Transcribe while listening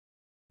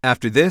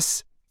After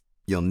this,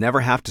 you'll never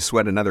have to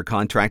sweat another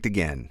contract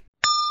again.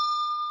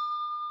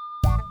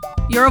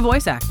 You're a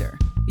voice actor.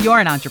 You're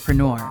an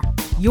entrepreneur.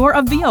 You're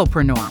a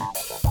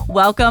VOpreneur.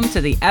 Welcome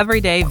to the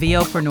Everyday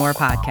VOpreneur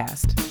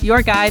podcast,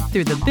 your guide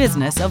through the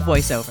business of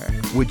voiceover.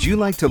 Would you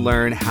like to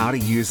learn how to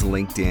use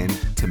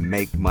LinkedIn to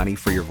make money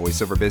for your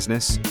voiceover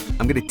business?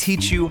 I'm going to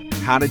teach you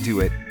how to do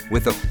it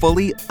with a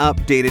fully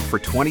updated for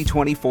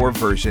 2024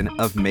 version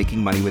of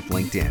Making Money with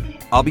LinkedIn.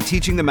 I'll be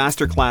teaching the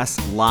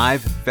masterclass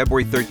live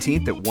February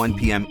 13th at 1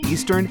 p.m.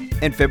 Eastern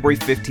and February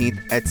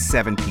 15th at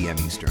 7 p.m.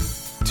 Eastern.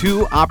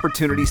 2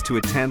 opportunities to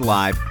attend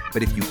live,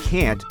 but if you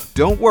can't,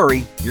 don't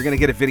worry, you're going to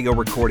get a video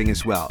recording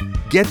as well.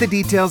 Get the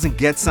details and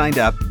get signed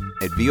up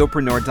at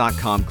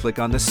VOpreneur.com. Click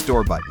on the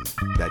store button.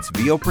 That's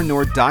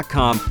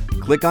VOpreneur.com.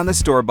 Click on the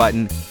store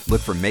button.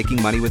 Look for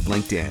Making Money with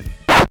LinkedIn.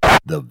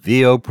 The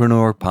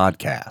VOpreneur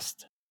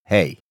podcast.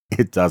 Hey,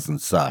 it doesn't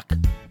suck.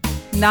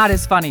 Not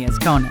as funny as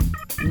Conan.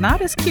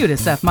 Not as cute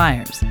as Seth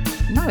Meyers.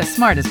 Not as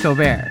smart as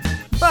Colbert.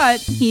 But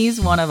he's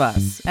one of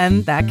us,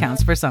 and that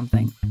counts for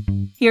something.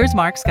 Here's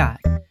Mark Scott,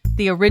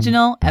 the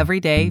original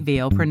everyday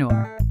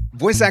VOpreneur.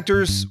 Voice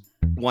actors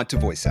want to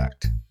voice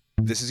act.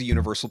 This is a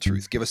universal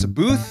truth. Give us a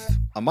booth,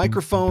 a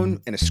microphone,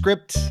 and a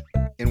script,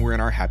 and we're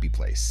in our happy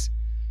place.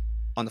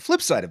 On the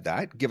flip side of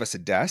that, give us a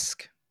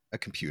desk, a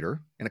computer,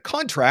 and a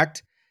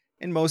contract,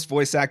 and most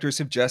voice actors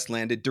have just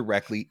landed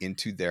directly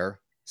into their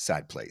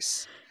sad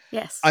place.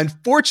 Yes.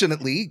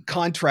 Unfortunately,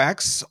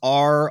 contracts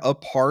are a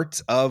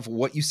part of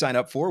what you sign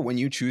up for when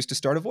you choose to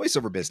start a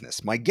voiceover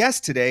business. My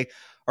guests today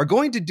are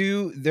going to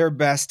do their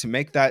best to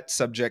make that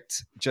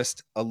subject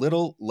just a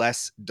little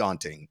less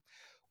daunting.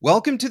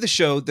 Welcome to the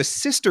show, the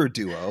sister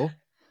duo,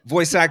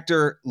 voice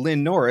actor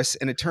Lynn Norris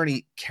and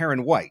attorney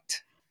Karen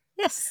White.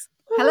 Yes.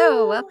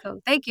 Hello,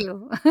 welcome. Thank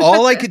you.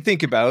 All I could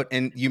think about,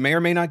 and you may or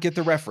may not get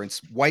the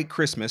reference, White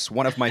Christmas,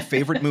 one of my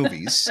favorite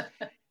movies.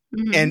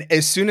 Mhm. And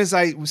as soon as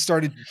I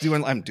started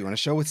I'm doing a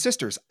show with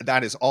sisters.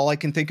 That is all I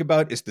can think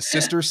about is the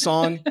Sisters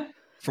song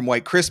from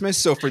White Christmas.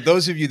 So for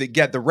those of you that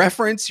get the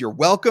reference, you're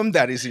welcome.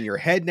 That is in your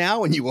head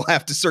now, and you will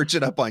have to search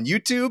it up on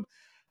YouTube.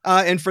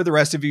 And for the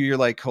rest of you, you're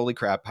like, holy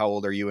crap, how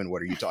old are you and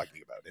what are you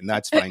talking about? And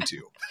that's fine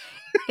too.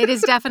 It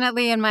is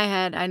definitely in my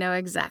head. I know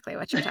exactly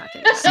what you're talking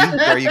about. See,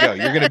 there you go.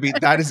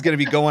 That is going to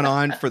be going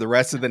on for the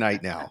rest of the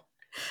night now.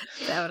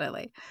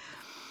 Definitely.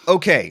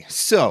 Okay,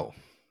 so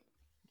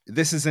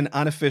this is an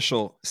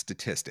unofficial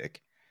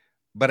statistic,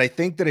 but I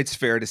think that it's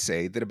fair to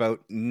say that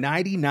about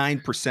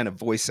 99% of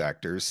voice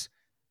actors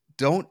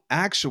don't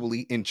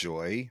actually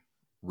enjoy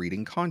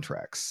reading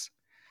contracts.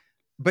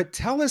 But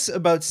tell us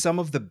about some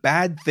of the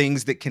bad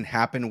things that can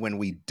happen when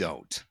we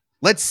don't.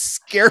 Let's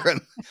scare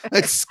them.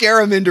 Let's scare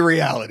them into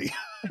reality.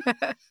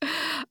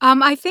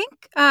 I think,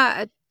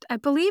 I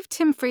believe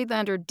Tim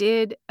Friedlander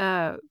did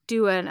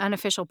do an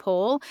unofficial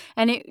poll,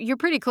 and you're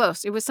pretty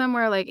close. It was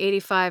somewhere like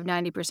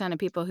 85-90% of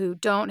people who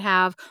don't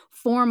have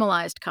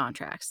formalized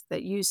contracts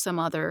that use some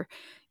other,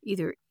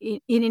 either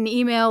in an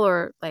email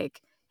or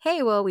like,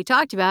 hey, well, we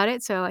talked about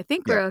it, so I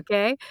think we're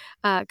okay,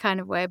 kind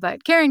of way.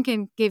 But Karen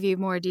can give you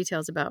more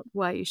details about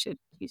why you should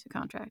use a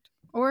contract.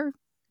 Or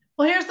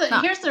Well,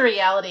 not. here's the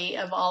reality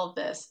of all of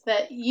this,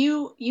 that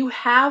you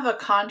have a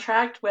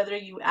contract whether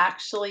you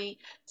actually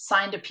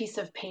signed a piece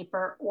of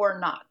paper or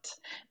not.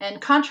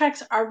 And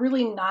contracts are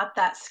really not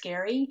that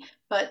scary,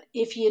 but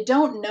if you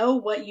don't know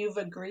what you've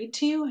agreed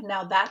to,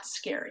 now that's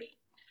scary.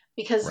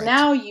 Because Right.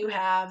 now you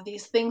have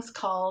these things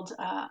called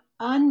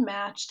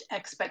unmatched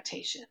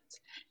expectations.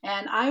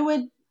 And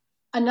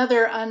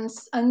another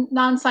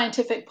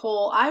non-scientific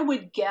poll, I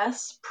would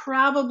guess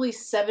probably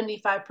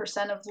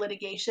 75% of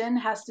litigation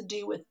has to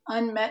do with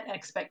unmet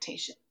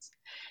expectations.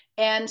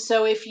 And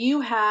so if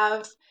you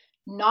have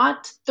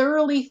not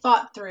thoroughly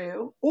thought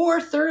through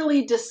or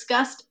thoroughly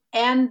discussed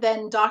and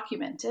then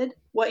documented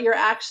what you're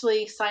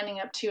actually signing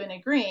up to and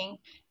agreeing,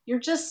 you're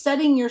just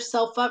setting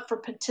yourself up for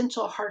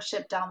potential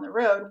hardship down the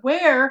road,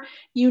 where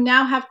you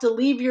now have to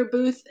leave your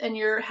booth and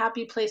your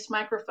happy place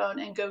microphone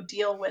and go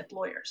deal with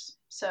lawyers.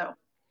 So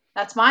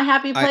that's my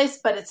happy place,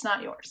 but it's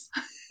not yours.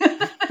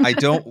 I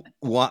don't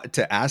want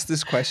to ask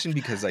this question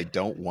because I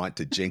don't want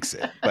to jinx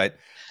it. But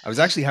I was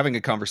actually having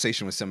a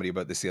conversation with somebody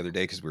about this the other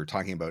day because we were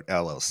talking about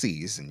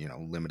LLCs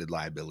and, limited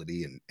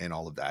liability and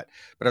all of that.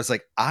 But I was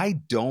like, I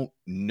don't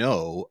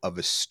know of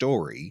a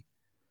story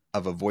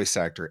of a voice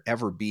actor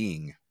ever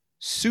being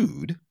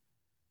sued.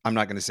 I'm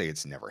not going to say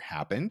it's never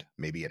happened.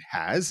 Maybe it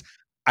has.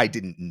 I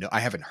didn't know. I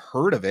haven't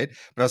heard of it,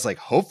 but I was like,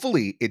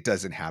 hopefully it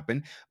doesn't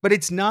happen. But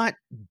it's not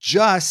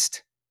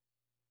just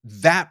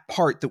that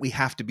part that we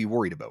have to be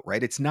worried about,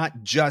 right? It's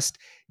not just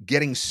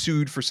getting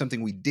sued for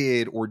something we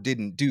did or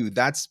didn't do.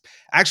 That's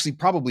actually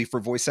probably for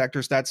voice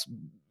actors, that's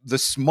the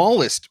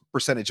smallest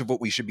percentage of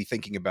what we should be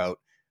thinking about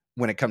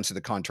when it comes to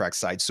the contract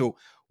side. So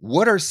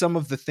what are some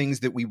of the things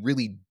that we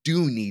really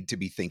do need to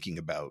be thinking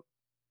about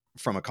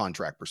from a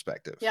contract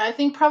perspective? Yeah, I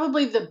think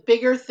probably the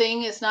bigger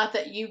thing is not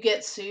that you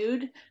get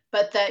sued,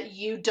 but that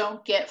you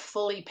don't get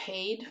fully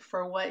paid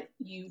for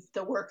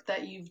the work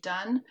that you've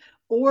done,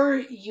 or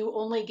you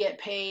only get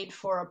paid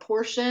for a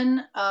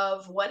portion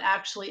of what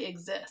actually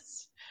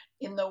exists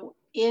in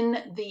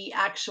the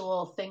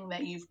actual thing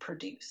that you've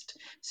produced.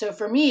 So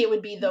for me, it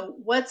would be the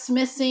what's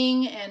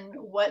missing and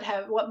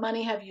what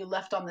money have you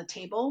left on the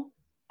table,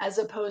 as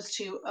opposed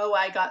to, oh,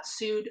 I got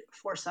sued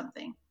for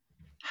something.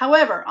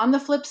 However, on the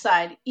flip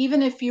side,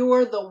 even if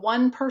you're the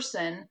one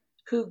person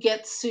who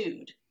gets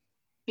sued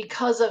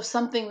because of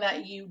something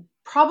that you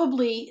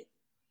probably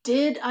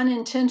did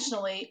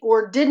unintentionally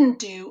or didn't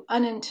do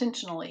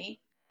unintentionally,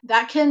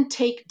 that can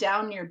take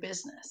down your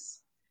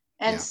business.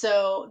 And Yeah.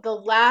 so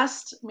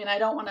I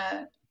don't want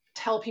to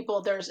tell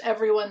people there's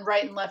everyone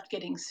right and left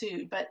getting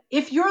sued, but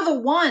if you're the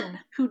one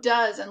who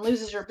does and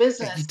loses your You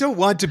business, don't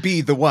want to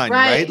be the one,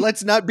 right? right?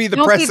 Let's not be the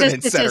Don't be the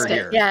precedent setter statistic.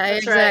 here. Yeah,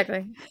 That's right.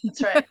 exactly.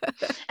 That's right.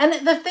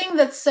 And the thing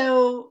that's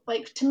so,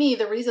 like, to me,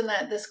 the reason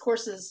that this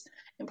course is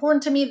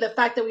important to me, the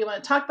fact that we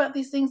want to talk about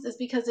these things, is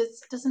because it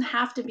doesn't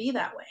have to be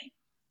that way,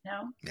 you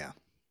know? Yeah.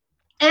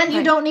 And you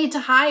Right. don't need to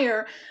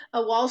hire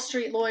a Wall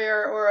Street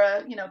lawyer or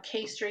a,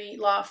 K Street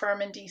law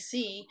firm in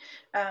DC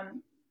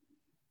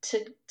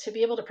to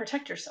be able to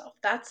protect yourself.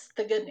 That's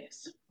the good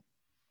news.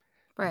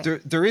 Right.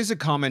 There is a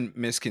common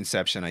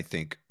misconception, I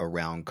think,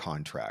 around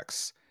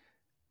contracts,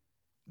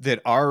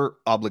 that our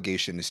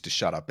obligation is to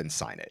shut up and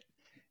sign it.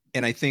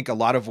 And I think a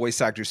lot of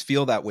voice actors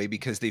feel that way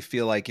because they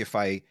feel like if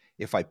I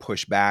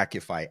push back,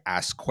 if I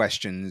ask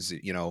questions,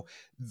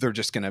 they're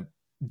just going to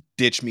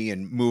ditch me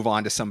and move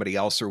on to somebody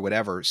else or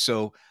whatever.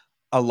 So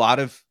a lot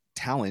of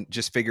talent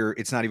just figure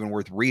it's not even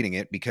worth reading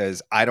it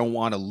because I don't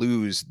want to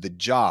lose the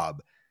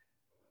job.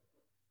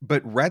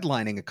 But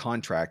redlining a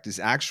contract is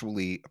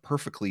actually a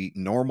perfectly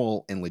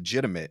normal and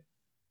legitimate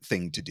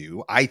thing to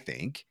do, I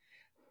think.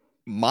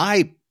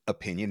 My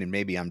opinion, and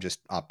maybe I'm just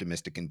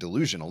optimistic and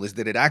delusional, is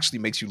that it actually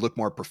makes you look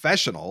more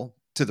professional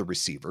to the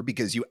receiver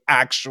because you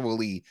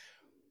actually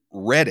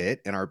read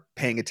it and are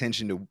paying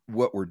attention to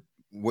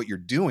what you're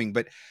doing.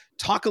 But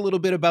talk a little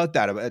bit about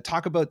that.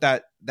 Talk about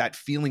that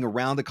feeling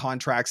around the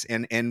contracts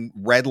and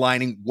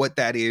redlining, what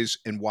that is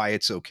and why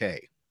it's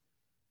okay.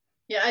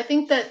 Yeah, I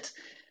think that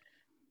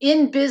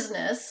in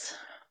business,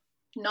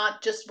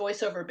 not just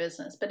voiceover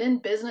business, but in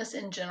business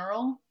in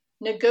general,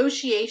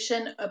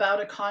 negotiation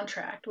about a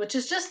contract, which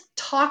is just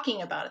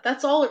talking about it.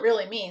 That's all it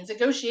really means.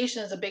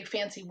 Negotiation is a big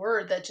fancy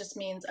word that just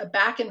means a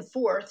back and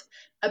forth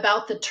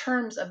about the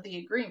terms of the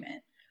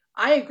agreement.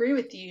 I agree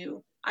with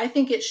you. I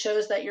think it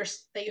shows that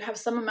you have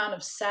some amount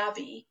of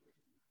savvy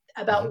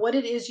about what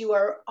it is you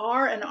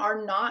are and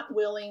are not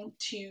willing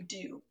to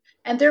do.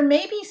 And there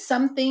may be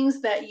some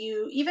things that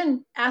you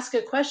even ask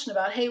a question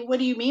about, hey, what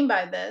do you mean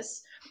by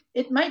this?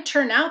 It might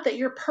turn out that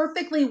you're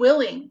perfectly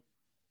willing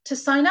to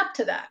sign up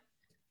to that.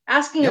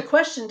 Asking a Yep.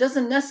 question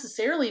doesn't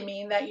necessarily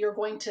mean that you're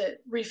going to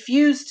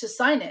refuse to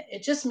sign it.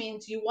 It just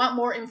means you want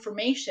more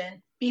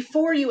information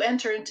before you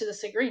enter into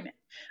this agreement.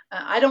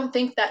 I don't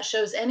think that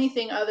shows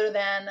anything other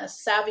than a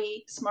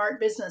savvy, smart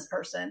business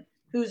person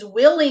who's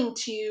willing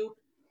to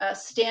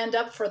stand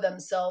up for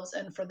themselves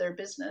and for their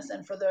business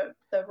and for the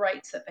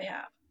rights that they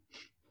have.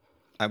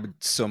 I would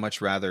so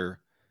much rather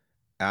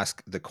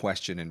ask the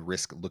question and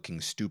risk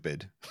looking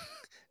stupid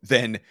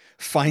than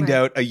find Right.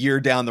 out a year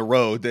down the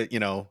road that,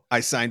 I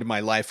signed my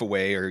life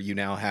away, or you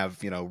now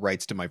have,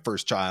 rights to my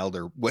first child,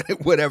 or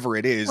whatever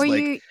it is. Or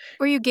Like,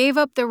 you gave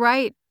up the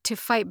right to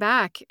fight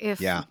back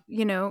if, yeah,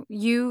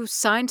 you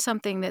signed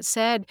something that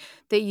said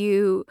that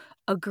you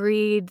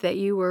agreed that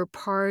you were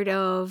part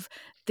of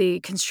the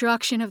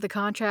construction of the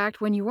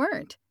contract when you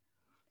weren't.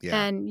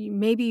 yeah, And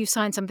maybe you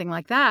signed something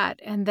like that,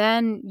 and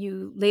then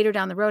you later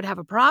down the road have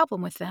a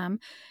problem with them,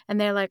 and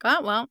they're like,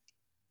 oh, well,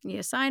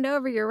 you signed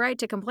over your right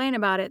to complain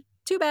about it.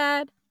 Too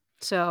bad.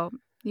 So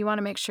you want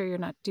to make sure you're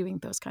not doing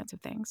those kinds of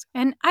things.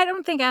 And I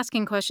don't think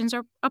asking questions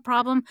are a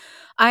problem.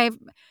 I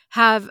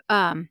have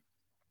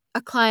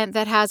a client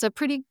that has a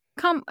pretty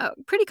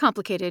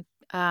complicated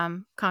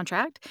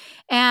contract,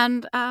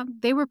 and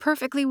they were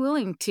perfectly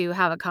willing to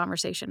have a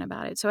conversation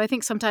about it. So I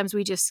think sometimes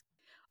we just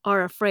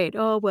are afraid,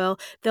 oh, well,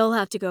 they'll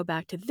have to go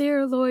back to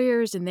their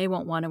lawyers and they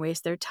won't want to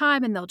waste their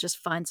time and they'll just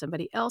find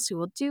somebody else who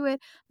will do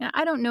it. And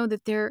I don't know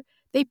that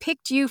they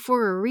picked you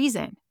for a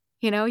reason.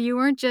 You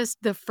weren't just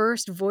the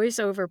first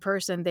voiceover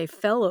person they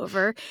fell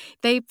over.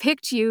 They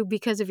picked you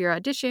because of your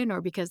audition or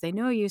because they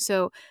know you.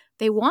 So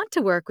they want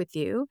to work with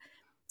you.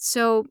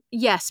 So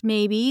yes,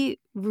 maybe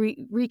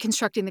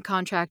reconstructing the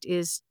contract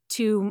is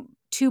too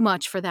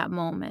much for that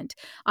moment.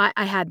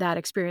 I had that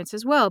experience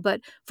as well, but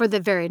for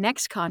the very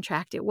next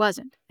contract, it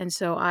wasn't. And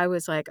so I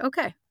was like,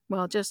 okay,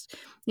 well, just,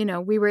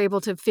 we were able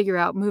to figure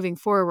out moving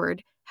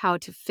forward how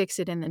to fix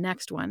it in the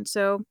next one.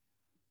 So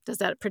does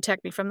that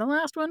protect me from the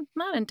last one?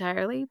 Not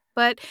entirely,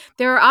 but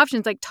there are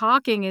options. Like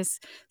talking is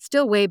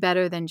still way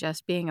better than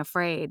just being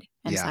afraid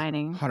and yeah,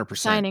 signing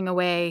 100%.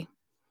 away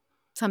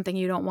something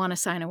you don't want to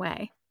sign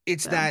away.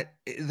 It's So. that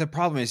the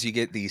problem is you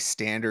get these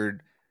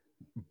standard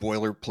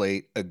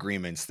boilerplate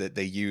agreements that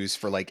they use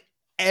for like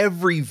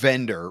every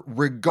vendor,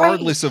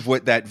 regardless Right. of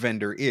what that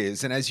vendor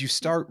is. And as you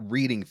start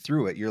reading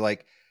through it, you're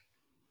like,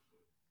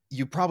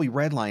 you probably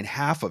redline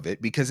half of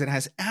it because it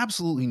has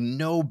absolutely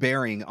no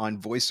bearing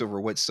on voiceover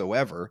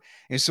whatsoever.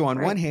 And so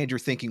on one hand, you're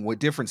thinking, what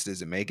difference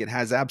does it make? It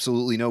has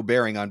absolutely no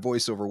bearing on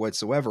voiceover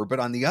whatsoever. But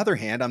on the other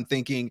hand, I'm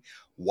thinking,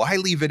 why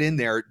leave it in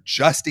there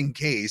just in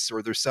case,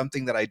 or there's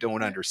something that I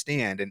don't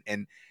understand?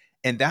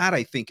 And that,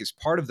 I think, is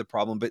part of the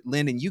problem. But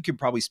Lynn, and you can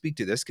probably speak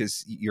to this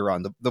because you're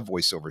on the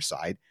voiceover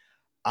side.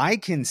 I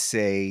can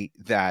say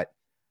that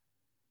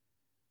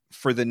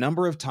for the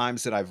number of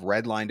times that I've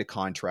redlined a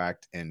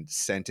contract and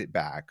sent it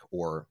back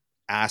or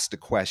asked a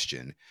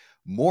question,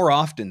 more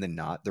often than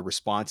not, the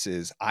response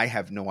is, I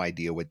have no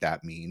idea what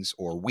that means,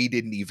 or we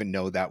didn't even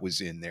know that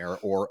was in there,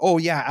 or, oh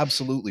yeah,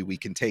 absolutely, we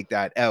can take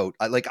that out.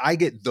 I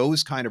get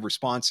those kind of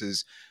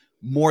responses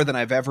more than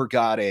I've ever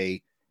got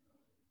a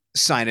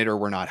sign it or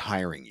we're not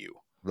hiring you.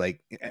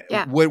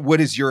 Yeah. What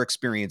has your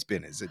experience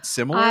been? Is it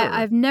similar?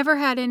 I've never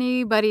had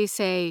anybody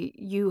say,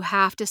 you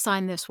have to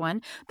sign this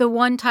one. The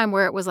one time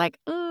where it was like,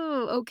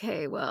 oh,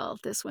 okay, well,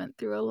 this went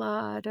through a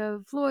lot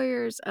of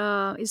lawyers.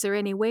 Is there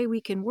any way we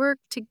can work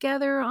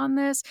together on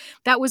this?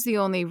 That was the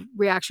only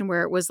reaction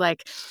where it was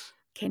like,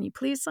 can you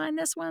please sign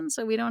this one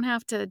so we don't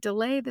have to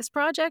delay this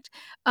project?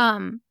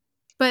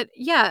 But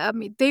yeah, I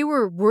mean, they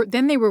were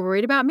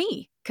worried about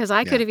me because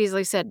I could have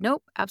easily said,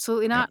 nope,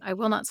 absolutely not. I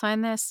will not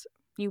sign this.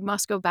 You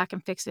must go back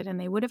and fix it. And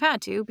they would have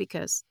had to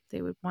because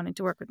they would wanted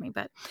to work with me.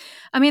 But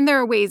I mean, there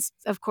are ways,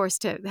 of course,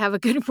 to have a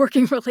good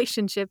working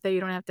relationship that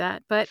you don't have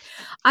to. But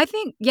I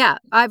think, yeah,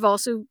 I've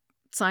also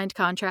signed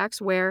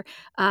contracts where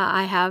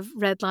I have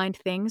redlined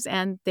things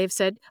and they've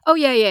said, oh,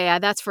 yeah,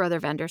 that's for other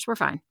vendors. We're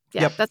fine.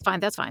 Yeah, that's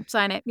fine.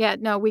 Sign it. Yeah,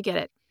 no, we get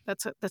it.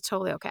 That's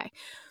totally okay.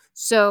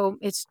 So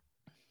it's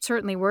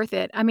certainly worth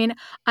it. I mean,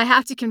 I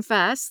have to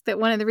confess that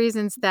one of the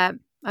reasons that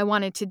I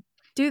wanted to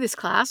do this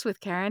class with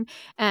Karen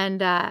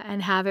and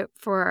have it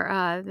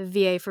for the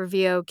VA for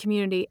VO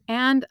community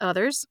and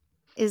others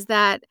is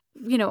that,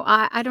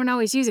 I don't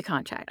always use a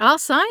contract. I'll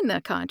sign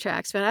the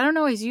contracts, but I don't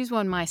always use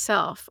one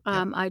myself.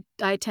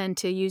 I tend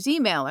to use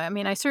email. I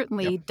mean, I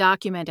certainly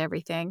document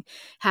everything,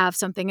 have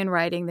something in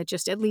writing that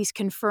just at least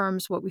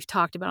confirms what we've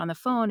talked about on the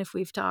phone, if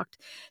we've talked,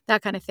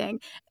 that kind of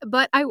thing.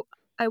 But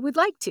I would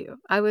like to.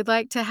 I would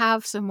like to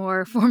have some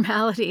more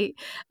formality.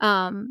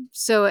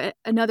 So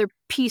another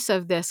piece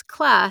of this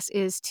class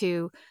is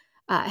to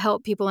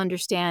help people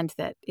understand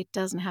that it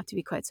doesn't have to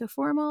be quite so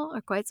formal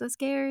or quite so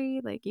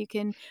scary. Like you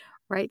can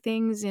write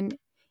things in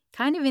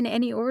kind of in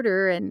any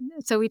order. And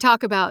so we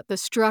talk about the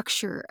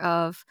structure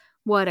of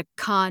what a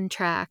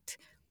contract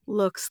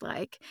looks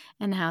like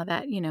and how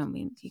that, I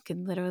mean, you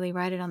can literally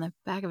write it on the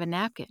back of a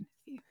napkin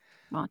if you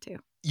want to.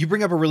 You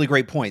bring up a really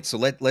great point. So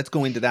let's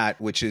go into that,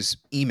 which is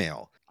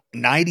email.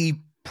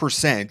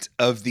 90%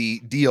 of the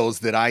deals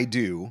that I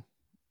do,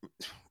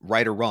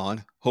 right or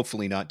wrong,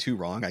 hopefully not too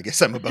wrong, I guess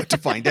I'm about to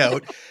find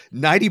out,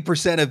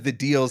 90% of the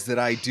deals that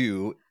I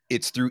do,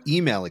 it's through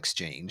email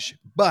exchange,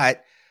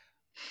 but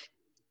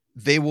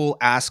they will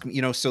ask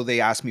me, so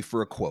they ask me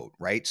for a quote,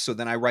 right? So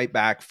then I write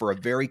back for a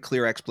very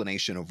clear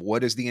explanation of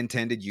what is the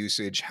intended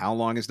usage, how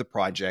long is the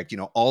project,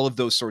 all of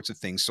those sorts of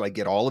things. So I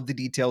get all of the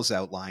details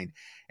outlined,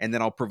 and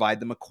then I'll provide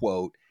them a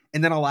quote,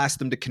 and then I'll ask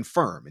them to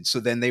confirm. And so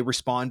then they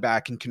respond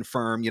back and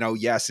confirm,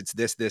 yes, it's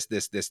this,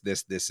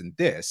 and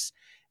this.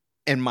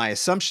 And my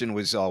assumption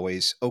was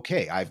always,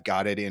 okay, I've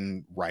got it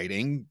in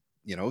writing,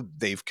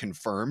 they've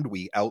confirmed,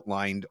 we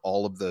outlined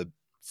all of the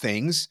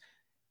things.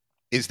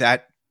 Is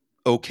that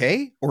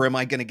okay, or am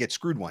I going to get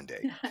screwed one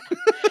day?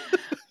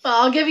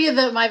 Well, I'll give you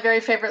my very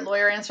favorite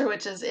lawyer answer,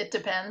 which is it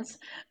depends.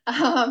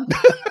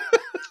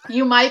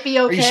 You might be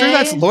okay. Are you sure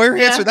that's lawyer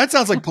answer? That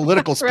sounds like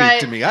political speak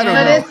to me. I don't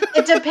know.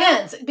 It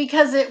depends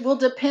because it will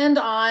depend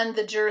on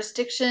the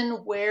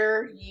jurisdiction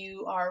where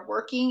you are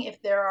working,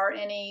 if there are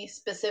any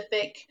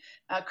specific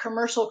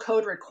commercial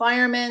code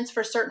requirements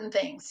for certain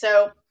things.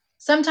 So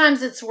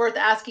sometimes it's worth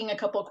asking a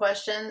couple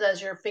questions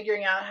as you're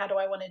figuring out how do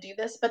I want to do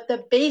this. But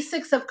the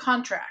basics of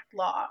contract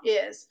law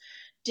is,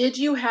 did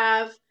you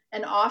have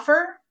an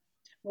offer?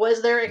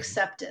 Was there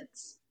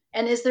acceptance?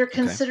 And is there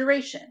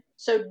consideration?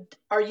 So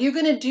are you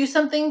going to do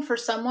something for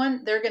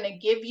someone? They're going to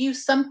give you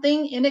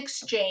something in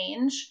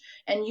exchange,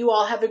 and you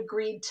all have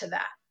agreed to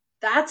that.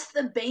 That's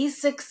the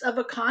basics of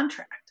a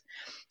contract.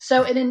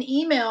 So in an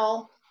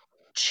email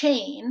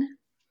chain,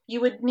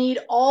 you would need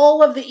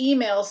all of the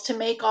emails to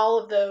make all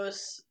of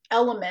those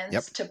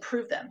elements to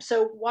prove them.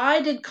 So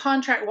why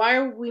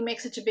we make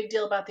such a big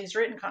deal about these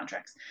written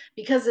contracts?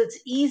 Because it's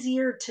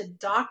easier to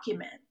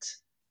document.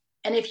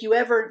 And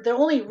the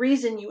only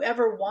reason you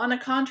ever want a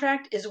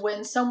contract is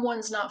when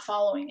someone's not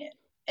following it.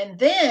 And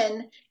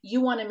then you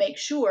want to make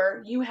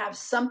sure you have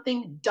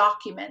something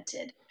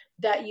documented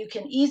that you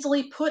can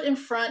easily put in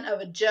front of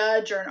a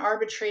judge or an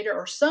arbitrator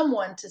or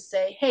someone to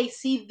say, hey,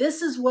 see,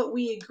 this is what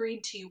we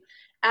agreed to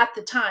at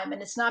the time.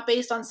 And it's not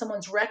based on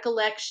someone's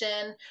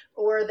recollection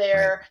or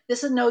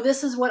this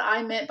is what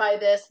I meant by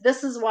this.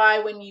 This is why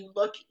when you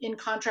look in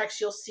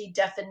contracts, you'll see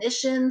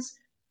definitions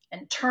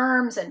and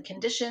terms and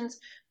conditions.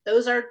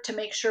 Those are to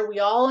make sure we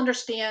all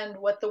understand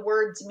what the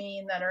words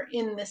mean that are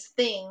in this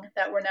thing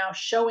that we're now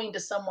showing to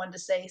someone to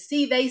say,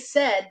 see, they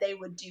said they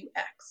would do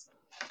X.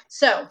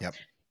 So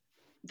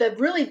the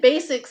really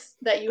basics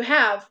that you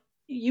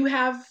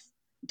have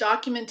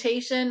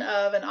documentation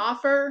of an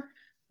offer,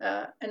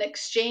 an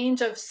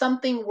exchange of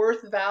something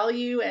worth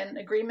value and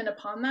agreement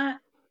upon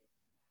that.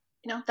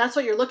 That's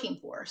what you're looking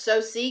for.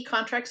 So see,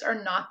 contracts are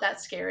not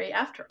that scary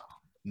after all.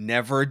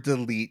 Never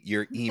delete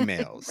your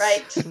emails.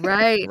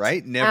 Right.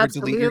 Right? Never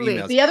delete your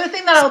emails. The other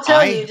thing that I'll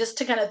tell you, just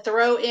to kind of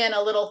throw in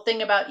a little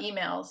thing about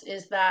emails,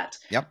 is that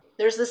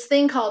there's this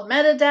thing called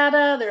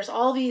metadata. There's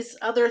all these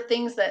other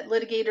things that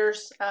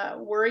litigators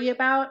worry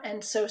about.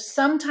 And so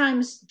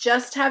sometimes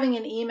just having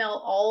an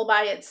email all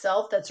by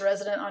itself that's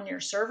resident on your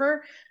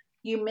server,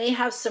 you may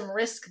have some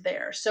risk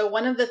there. So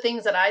one of the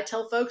things that I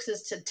tell folks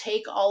is to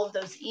take all of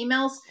those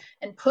emails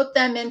and put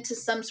them into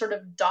some sort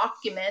of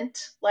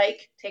document,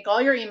 like take all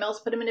your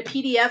emails, put them in a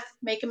PDF,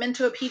 make them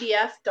into a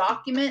PDF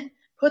document,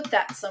 put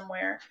that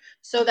somewhere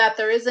so that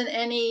there isn't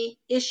any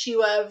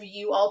issue of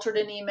you altered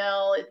an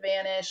email, it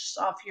vanished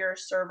off your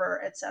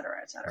server, et cetera,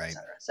 et cetera, et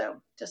cetera. So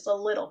just a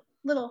little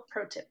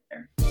pro tip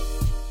there.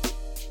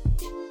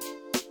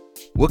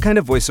 What kind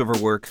of voiceover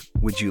work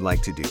would you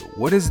like to do?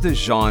 What is the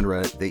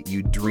genre that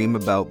you dream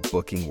about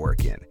booking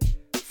work in?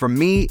 For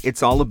me,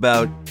 it's all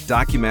about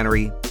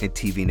documentary and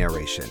TV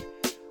narration.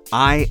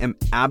 I am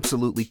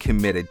absolutely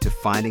committed to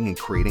finding and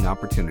creating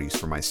opportunities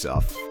for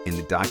myself in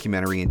the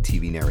documentary and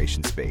TV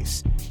narration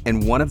space.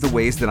 And one of the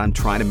ways that I'm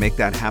trying to make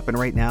that happen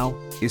right now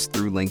is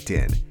through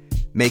LinkedIn.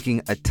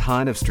 Making a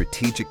ton of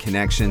strategic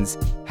connections,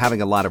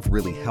 having a lot of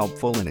really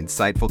helpful and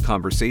insightful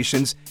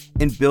conversations,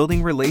 and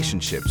building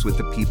relationships with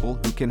the people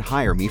who can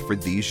hire me for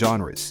these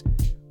genres.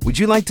 Would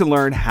you like to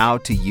learn how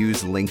to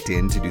use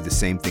LinkedIn to do the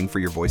same thing for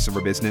your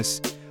voiceover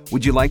business?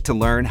 Would you like to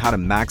learn how to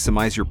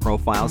maximize your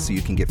profile so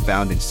you can get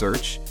found in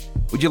search?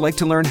 Would you like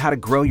to learn how to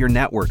grow your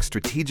network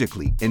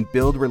strategically and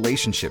build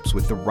relationships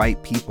with the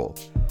right people?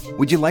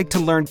 Would you like to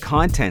learn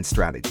content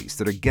strategies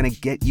that are going to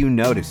get you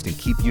noticed and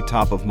keep you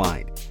top of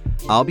mind?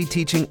 I'll be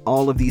teaching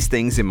all of these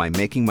things in my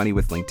Making Money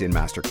with LinkedIn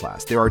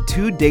Masterclass. There are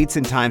 2 dates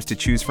and times to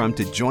choose from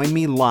to join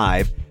me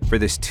live for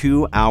this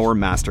 2-hour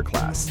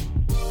masterclass.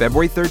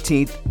 February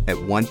 13th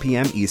at 1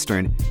 p.m.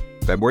 Eastern,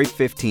 February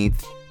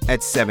 15th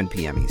at 7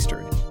 p.m.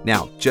 Eastern.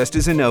 Now, just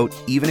as a note,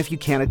 even if you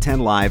can't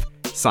attend live,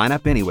 sign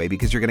up anyway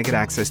because you're going to get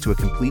access to a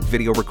complete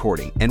video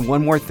recording. And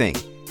one more thing,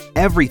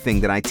 everything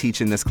that I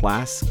teach in this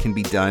class can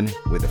be done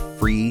with a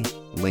free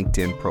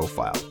LinkedIn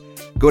profile.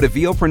 Go to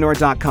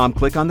VOpreneur.com,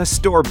 click on the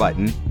store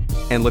button,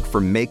 and look for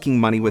Making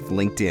Money with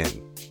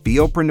LinkedIn.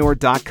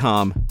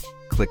 VOpreneur.com,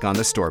 click on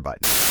the store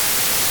button.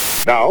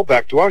 Now,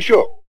 back to our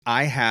show.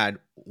 I had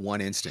one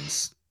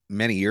instance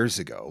many years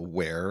ago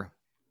where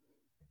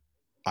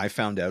I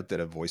found out that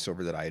a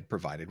voiceover that I had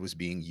provided was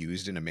being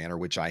used in a manner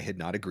which I had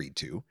not agreed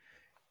to.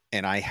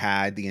 And I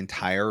had the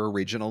entire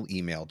original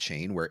email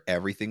chain where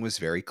everything was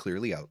very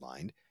clearly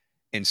outlined.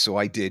 And so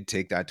I did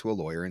take that to a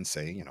lawyer and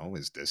say,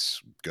 is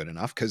this good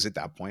enough? Because at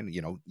that point,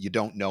 you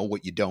don't know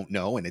what you don't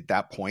know. And at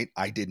that point,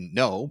 I didn't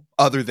know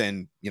other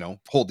than,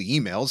 hold the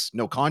emails,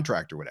 no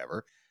contract or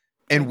whatever.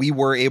 And we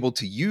were able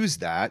to use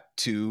that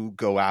to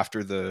go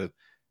after the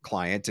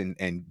client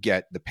and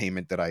get the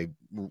payment that I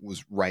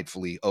was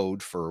rightfully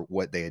owed for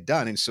what they had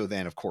done. And so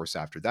then, of course,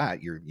 after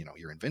that, you're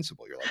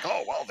invincible. You're like,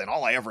 oh, well, then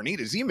all I ever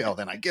need is email.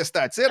 Then I guess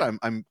that's it.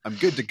 I'm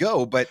good to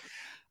go. But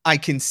I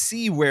can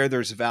see where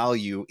there's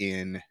value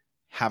in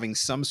having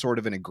some sort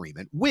of an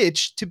agreement,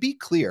 which, to be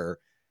clear,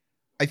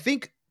 I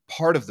think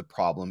part of the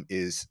problem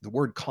is the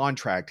word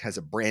contract has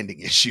a branding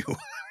issue,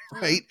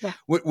 right? Yeah.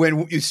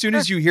 When as soon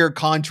as you hear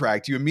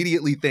contract, you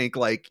immediately think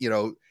like,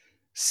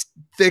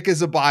 thick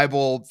as a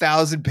Bible,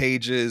 1,000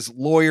 pages,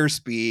 lawyer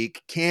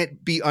speak,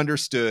 can't be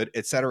understood,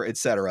 et cetera, et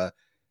cetera.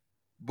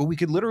 But we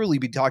could literally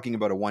be talking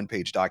about a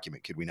 1-page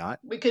document, could we not?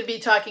 We could be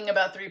talking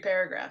about 3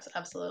 paragraphs.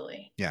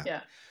 Absolutely.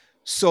 Yeah.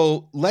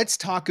 So let's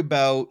talk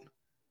about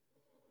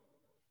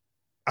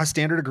a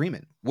standard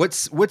agreement.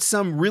 What's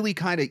some really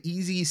kind of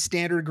easy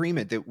standard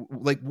agreement that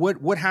like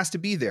what has to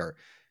be there?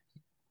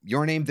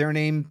 Your name, their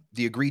name,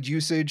 the agreed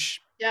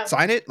usage,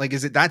 sign it? Like,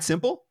 is it that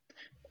simple?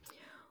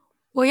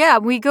 Well, yeah,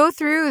 we go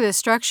through the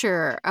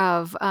structure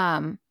of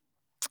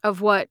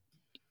what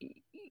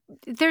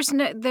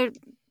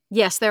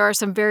yes, there are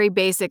some very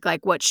basic,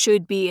 like what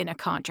should be in a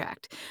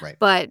contract. Right.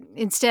 But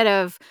instead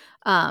of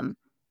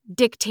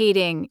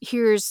dictating,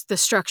 here's the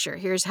structure,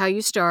 here's how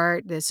you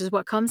start, this is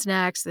what comes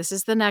next, this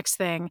is the next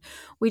thing,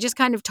 we just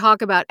kind of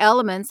talk about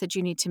elements that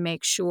you need to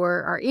make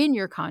sure are in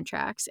your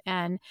contracts.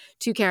 And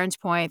to Karen's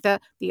point,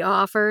 the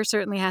offer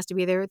certainly has to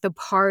be there, the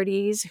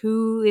parties,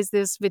 who is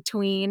this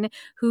between,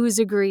 who's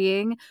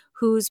agreeing,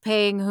 who's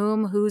paying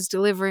whom, who's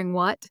delivering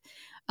what.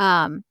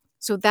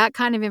 So that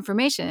kind of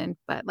information.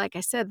 But like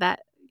I said, that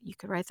you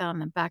could write that on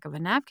the back of a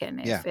napkin.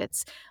 If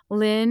it's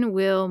Lynn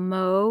will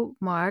mow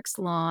Mark's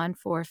lawn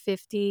for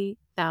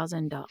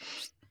 $50,000.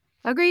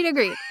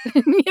 Agreed.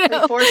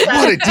 Before Saturday.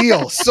 What a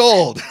deal.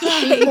 Sold.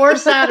 Before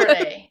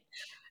Saturday.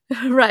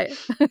 Right.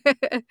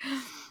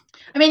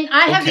 I mean,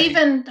 I have Okay.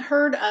 even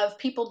heard of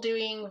people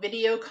doing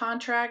video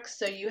contracts.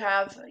 So you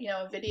have,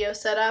 a video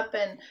set up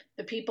and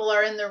the people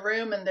are in the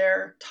room and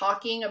they're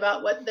talking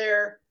about what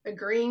they're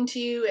agreeing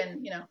to.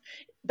 And,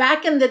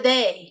 back in the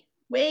day,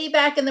 way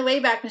back in the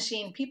Wayback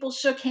Machine, people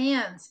shook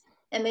hands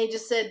and they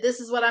just said, "This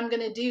is what I'm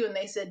going to do." And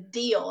they said,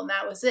 "Deal." And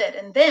that was it.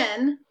 And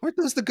then, Weren't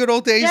those the good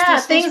old days? yeah,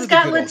 Those things were the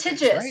got good old days,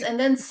 litigious. right? And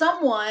then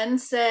someone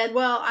said,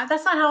 "Well,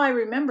 that's not how I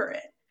remember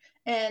it."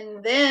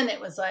 And then it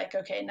was like,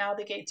 okay, now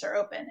the gates are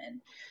open.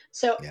 And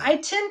so Yeah. I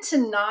tend to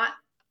not,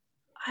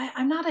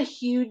 I'm not a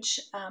huge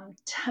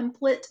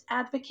template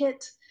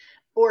advocate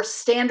or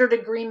standard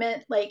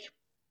agreement. Like,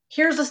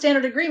 here's a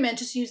standard agreement,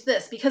 just use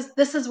this because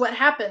this is what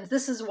happens.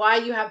 This is why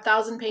you have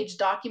 1,000-page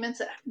documents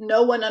that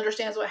no one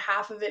understands what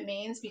half of it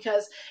means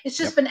because it's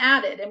just Yep. been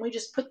added. And we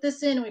just put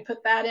this in and we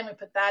put that in, we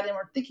put that in.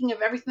 We're thinking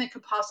of everything that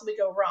could possibly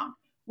go wrong,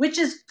 which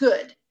is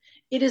good.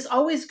 It is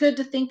always good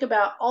to think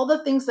about all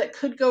the things that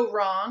could go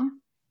wrong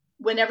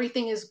when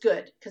everything is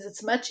good, because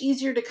it's much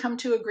easier to come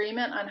to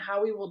agreement on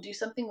how we will do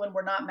something when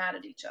we're not mad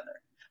at each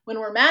other. When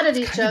we're mad at It's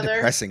each kind of other,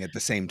 depressing at the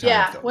same time,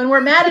 yeah, though. when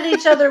we're mad at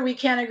each other, we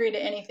can't agree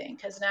to anything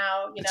because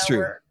now, It's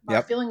true. our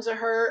Yep. feelings are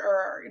hurt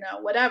or,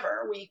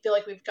 whatever. We feel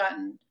like we've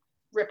gotten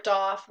ripped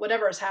off,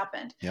 whatever has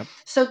happened. Yep.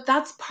 So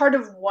that's part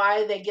of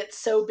why they get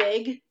so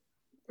big,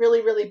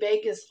 really, really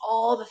big, is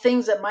all the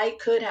things that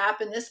could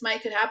happen. This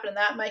could happen and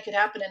that could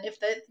happen. And if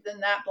that, then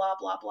that, blah,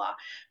 blah, blah.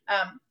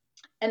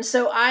 And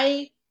so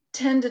I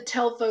tend to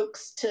tell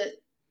folks to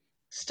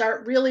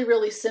start really,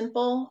 really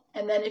simple.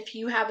 And then if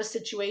you have a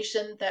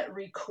situation that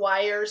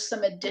requires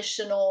some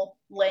additional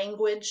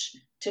language,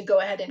 to go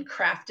ahead and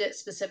craft it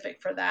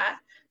specific for that,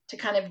 to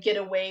kind of get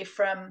away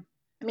from,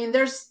 I mean,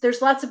 there's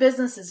lots of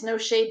businesses, no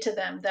shade to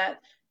them,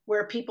 that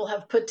where people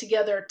have put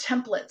together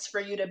templates for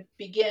you to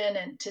begin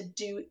and to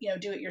do,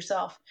 do it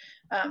yourself.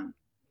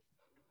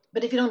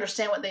 But if you don't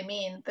understand what they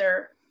mean,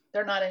 they're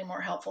not any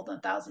more helpful than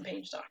a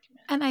 1,000-page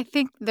document. And I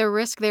think the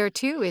risk there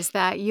too is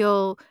that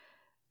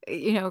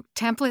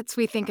templates,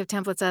 we think of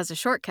templates as a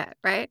shortcut,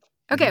 right?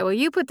 Okay, Mhm. well,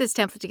 you put this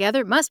template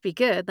together, it must be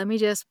good. Let me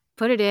just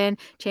put it in,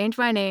 change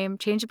my name,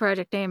 change the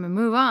project name, and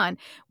move on.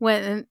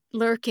 When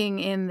lurking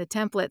in the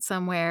template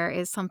somewhere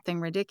is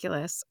something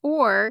ridiculous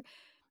or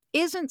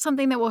isn't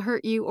something that will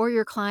hurt you or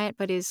your client,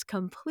 but is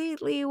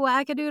completely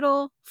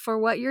wackadoodle for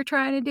what you're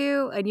trying to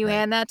do. And you Right.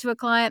 hand that to a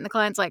client, and the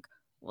client's like,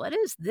 what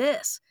is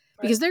this?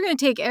 Right. Because they're going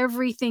to take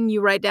everything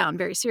you write down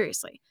very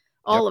seriously,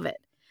 all Yep. of it.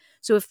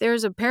 So if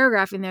there's a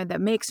paragraph in there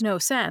that makes no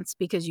sense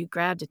because you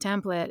grabbed a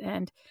template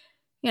and,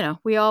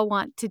 we all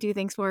want to do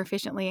things more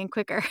efficiently and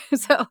quicker.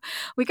 So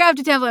we grabbed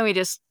a template and we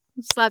just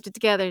slapped it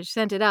together,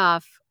 sent it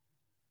off.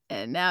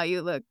 And now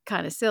you look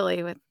kind of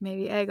silly with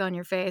maybe egg on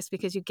your face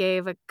because you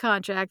gave a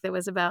contract that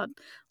was about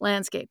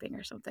landscaping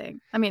or something.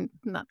 I mean,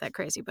 not that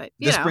crazy, but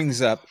This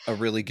brings up a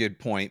really good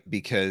point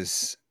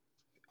because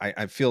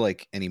I feel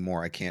like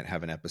anymore I can't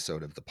have an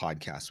episode of the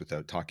podcast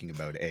without talking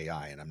about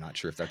AI, and I'm not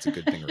sure if that's a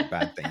good thing or a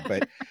bad thing.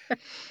 But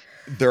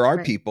there are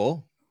Right.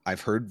 people,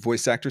 I've heard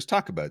voice actors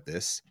talk about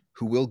this,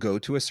 who will go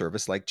to a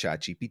service like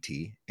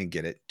ChatGPT and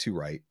get it to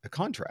write a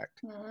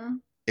contract. Mm-hmm.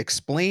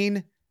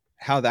 Explain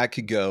how that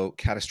could go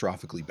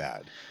catastrophically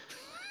bad.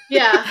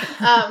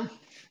 Yeah.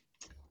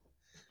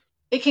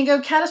 It can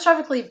go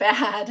catastrophically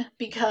bad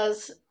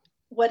because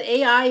what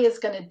AI is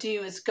going to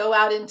do is go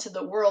out into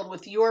the world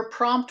with your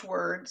prompt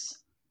words.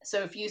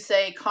 So if you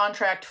say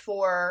contract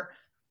for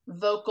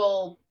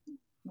vocal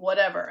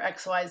whatever,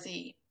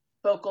 XYZ,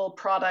 vocal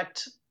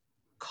product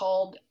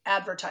called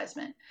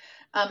advertisement.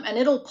 And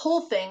it'll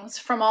pull things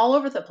from all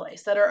over the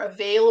place that are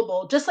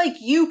available, just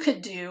like you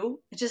could do.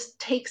 It just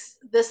takes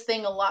this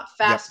thing a lot Yep.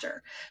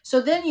 faster.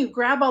 So then you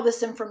grab all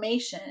this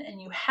information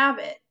and you have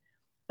it.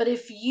 But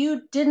if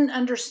you didn't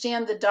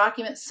understand the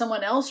document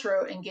someone else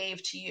wrote and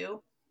gave to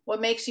you,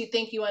 what makes you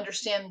think you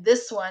understand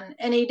this one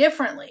any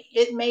differently?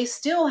 It may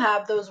still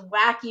have those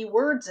wacky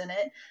words in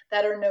it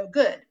that are no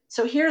good.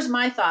 So here's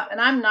my thought, and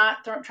I'm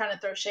not trying to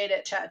throw shade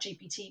at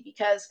ChatGPT,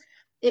 because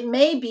it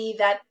may be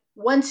that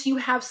once you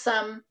have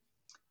some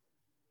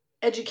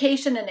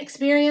education and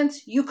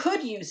experience, you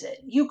could use it.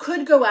 You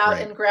could go out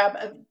Right. and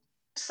grab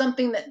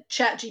something that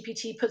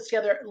ChatGPT puts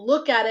together,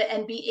 look at it,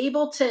 and be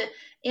able to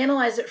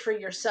analyze it for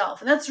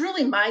yourself. And that's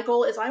really my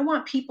goal. Is I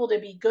want people to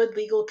be good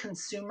legal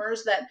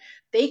consumers, that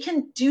they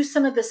can do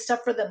some of this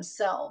stuff for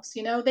themselves.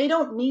 They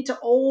don't need to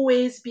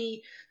always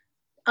be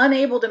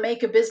unable to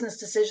make a business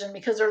decision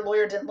because their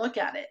lawyer didn't look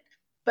at it.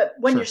 But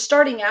when you're Sure.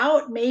 starting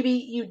out, maybe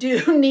you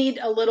do need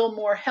a little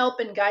more help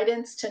and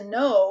guidance to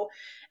know,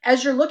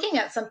 as you're looking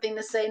at something,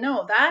 to say,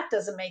 no, that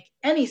doesn't make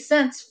any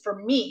sense for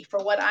me,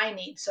 for what I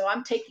need. So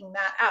I'm taking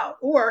that out.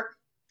 Or,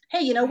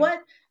 hey, you know Right.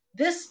 what?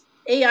 This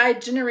AI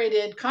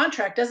generated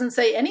contract doesn't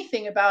say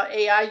anything about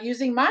AI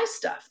using my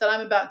stuff that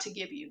I'm about to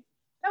give you.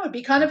 That would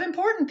be kind of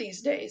important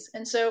these days.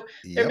 And so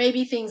there Yep. may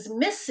be things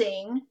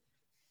missing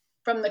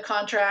from the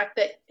contract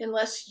that,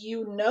 unless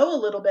you know a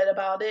little bit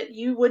about it,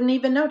 you wouldn't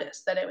even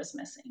notice that it was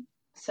missing.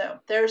 So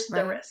there's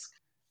the Right. risk.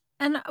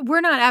 And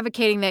we're not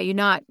advocating that you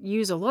not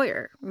use a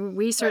lawyer.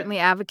 We Right. certainly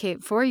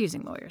advocate for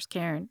using lawyers,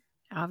 Karen.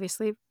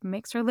 obviously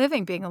makes her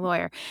living being a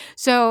lawyer.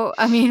 So,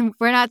 I mean,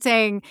 we're not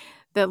saying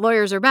that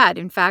lawyers are bad.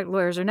 In fact,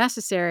 lawyers are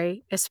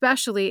necessary,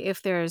 especially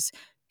if there's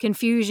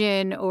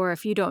confusion or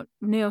if you don't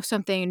know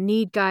something and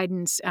need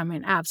guidance. I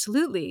mean,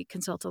 absolutely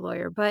consult a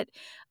lawyer. But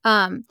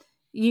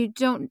you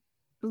don't,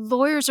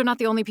 lawyers are not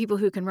the only people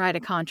who can write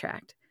a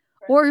contract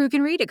or who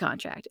can read a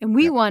contract. And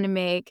we want to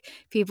make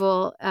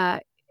people,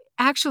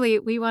 actually,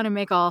 we want to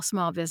make all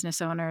small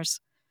business owners.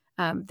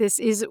 This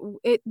is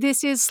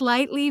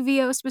slightly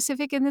VO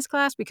specific in this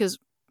class because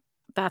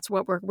that's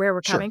where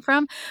we're coming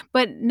from.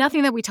 But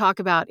nothing that we talk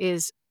about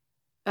is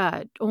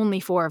only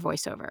for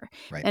voiceover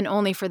and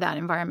only for that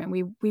environment.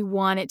 We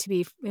want it to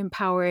be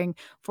empowering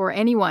for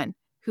anyone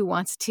who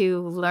wants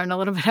to learn a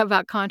little bit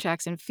about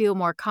contracts and feel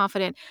more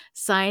confident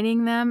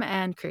signing them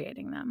and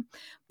creating them.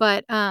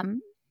 But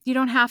you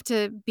don't have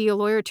to be a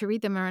lawyer to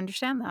read them or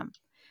understand them.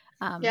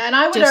 And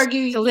I would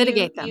argue to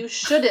litigate them. You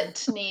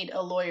shouldn't need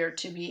a lawyer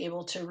to be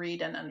able to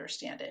read and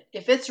understand it.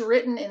 If it's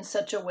written in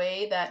such a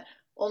way that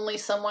only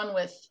someone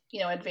with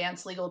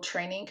advanced legal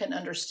training can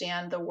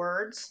understand the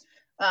words,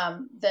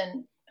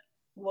 then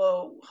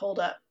whoa, hold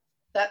up,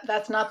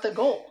 that's not the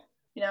goal.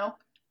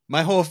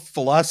 My whole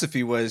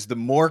philosophy was the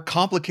more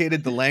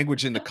complicated the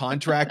language in the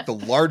contract, the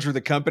larger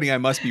the company I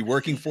must be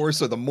working for,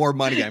 so the more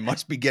money I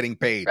must be getting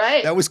paid.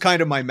 Right. That was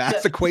kind of my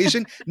math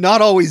equation.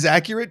 Not always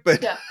accurate,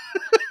 but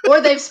or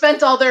they've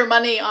spent all their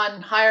money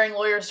on hiring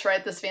lawyers to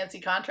write this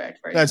fancy contract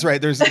for you. That's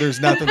right. There's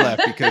nothing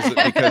left because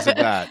of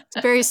that. It's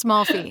a very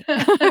small fee.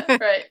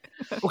 Right.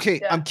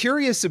 Okay, I'm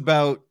curious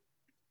about,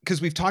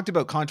 because we've talked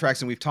about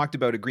contracts and we've talked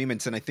about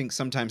agreements, and I think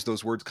sometimes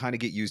those words kind of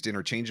get used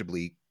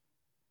interchangeably.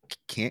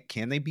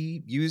 Can they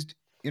be used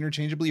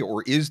interchangeably,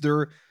 or is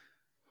there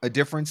a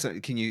difference?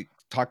 Can you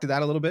talk to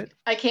that a little bit?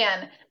 I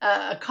can.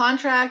 A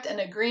contract, an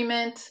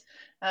agreement,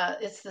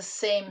 it's the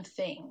same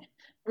thing.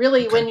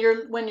 Really, when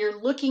you're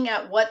looking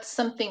at what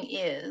something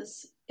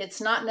is,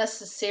 it's not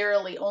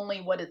necessarily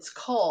only what it's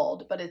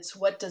called, but it's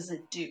what does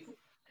it do.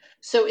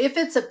 So if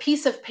it's a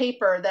piece of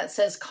paper that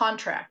says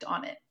contract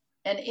on it,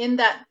 and in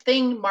that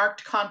thing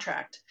marked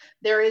contract,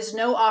 there is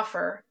no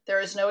offer,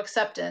 there is no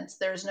acceptance,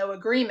 there is no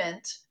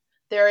agreement,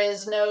 there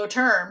is no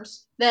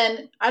terms,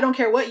 then I don't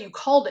care what you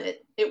called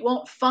it, it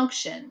won't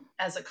function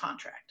as a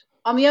contract.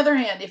 On the other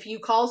hand, if you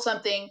call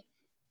something,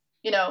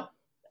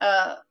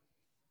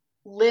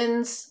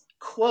 Lynn's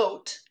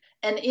quote,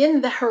 and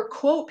in her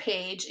quote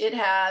page, it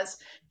has,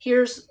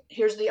 here's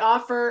the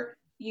offer,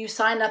 you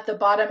sign at the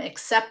bottom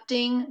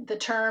accepting the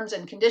terms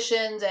and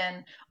conditions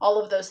and all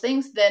of those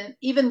things, then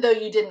even though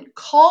you didn't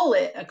call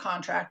it a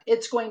contract,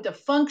 it's going to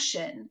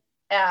function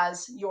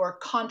as your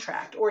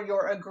contract or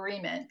your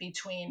agreement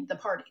between the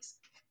parties.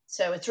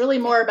 So it's really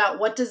more about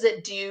what does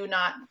it do,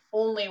 not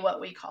only what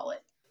we call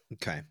it.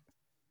 Okay.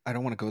 I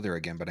don't want to go there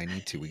again, but I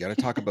need to. We got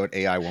to talk about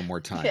AI one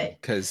more time,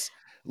 because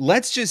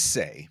let's just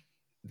say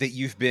that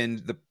you've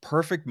been the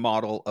perfect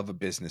model of a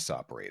business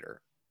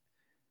operator.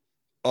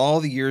 All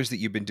the years that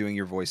you've been doing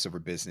your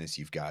voiceover business,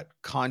 you've got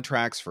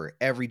contracts for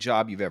every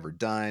job you've ever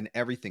done.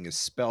 Everything is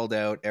spelled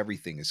out.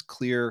 Everything is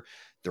clear.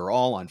 They're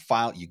all on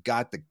file. You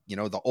got the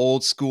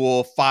old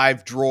school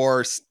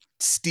 5-drawer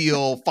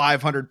steel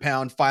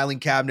 500-pound filing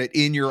cabinet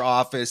in your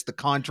office. The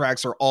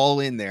contracts are all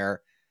in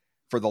there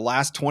for the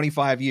last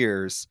 25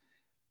 years.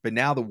 But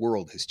now the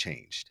world has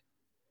changed.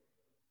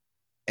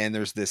 And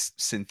there's this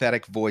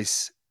synthetic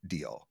voice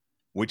deal,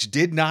 which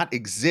did not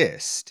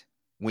exist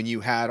when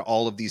you had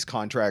all of these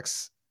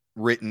contracts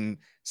written,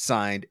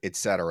 signed,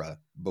 etc.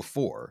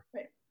 before.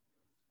 Right.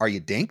 Are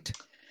you dinked?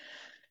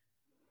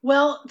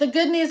 Well, the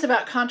good news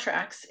about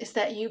contracts is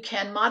that you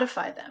can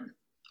modify them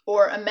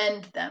or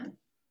amend them.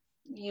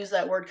 Use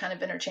that word kind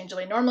of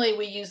interchangeably. Normally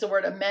we use the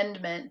word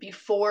amendment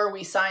before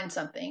we sign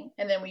something,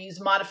 and then we use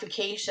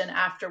modification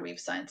after we've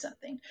signed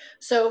something.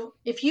 So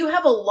if you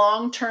have a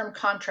long-term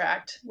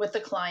contract with a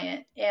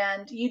client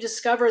and you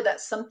discover that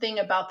something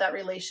about that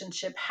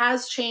relationship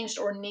has changed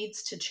or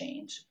needs to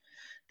change,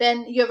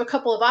 then you have a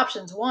couple of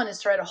options. One is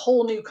to write a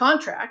whole new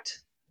contract,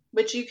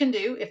 which you can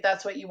do if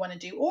that's what you want to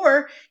do,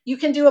 or you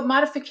can do a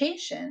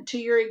modification to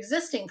your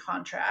existing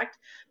contract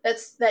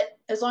that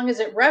as long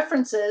as it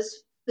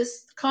references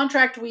this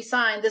contract we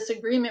signed, this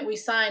agreement we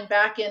signed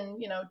back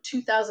in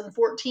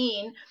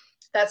 2014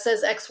 that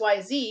says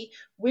XYZ,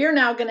 we're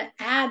now going to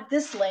add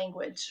this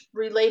language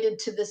related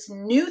to this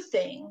new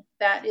thing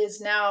that is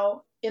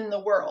now in the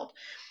world.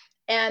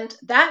 And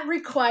that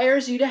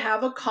requires you to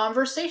have a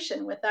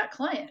conversation with that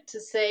client to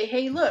say,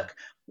 hey, look,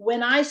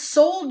 when I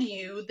sold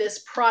you this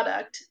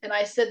product and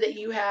I said that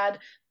you had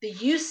the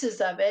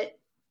uses of it,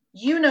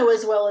 you know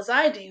as well as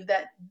I do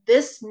that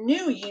this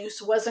new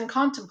use wasn't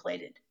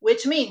contemplated,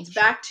 which means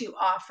back to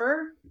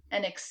offer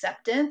and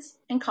acceptance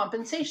and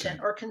compensation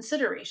or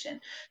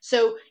consideration.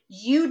 So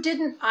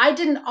I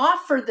didn't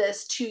offer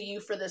this to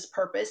you for this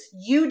purpose.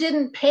 You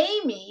didn't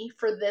pay me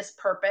for this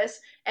purpose.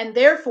 And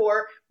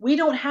therefore, we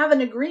don't have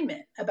an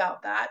agreement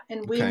about that.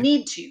 And we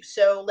need to.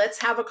 So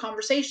let's have a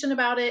conversation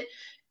about it.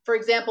 For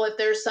example, if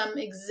there's some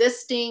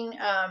existing,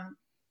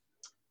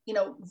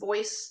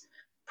 voice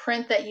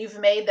print that you've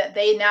made that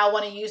they now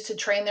want to use to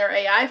train their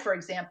AI, for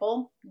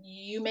example,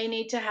 you may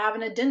need to have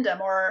an addendum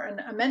or an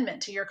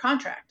amendment to your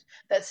contract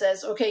that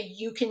says, okay,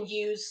 you can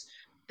use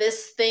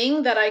this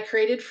thing that I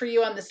created for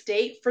you on this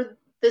date for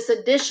this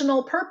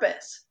additional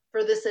purpose,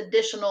 for this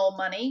additional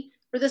money,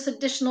 for this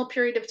additional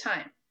period of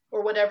time,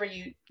 or whatever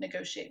you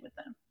negotiate with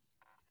them.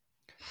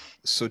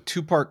 So,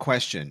 two-part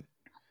question.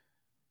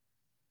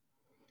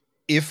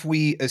 If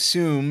we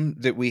assume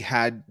that we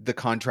had the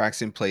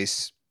contracts in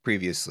place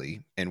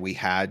previously and we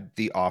had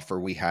the offer,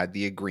 we had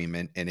the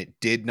agreement, and it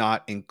did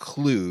not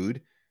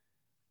include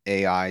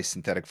AI,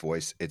 synthetic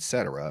voice,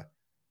 etc.,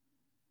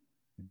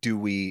 do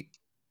we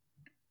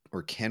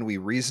or can we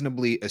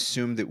reasonably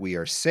assume that we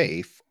are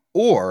safe,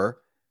 or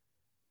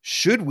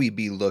should we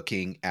be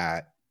looking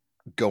at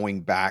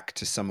going back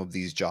to some of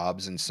these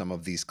jobs and some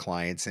of these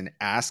clients and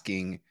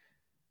asking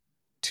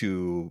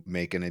to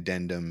make an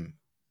addendum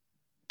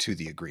to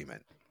the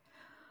agreement?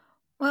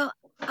 Well,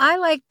 I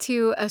like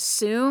to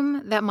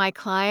assume that my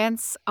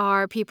clients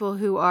are people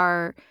who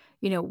are,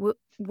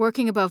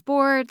 working above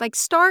board. Like,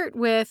 start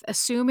with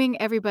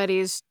assuming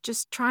everybody's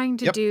just trying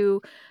to Yep.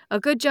 do a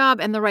good job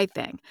and the right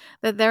thing,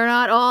 that they're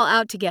not all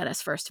out to get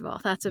us, first of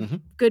all. That's a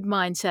good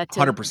mindset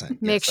to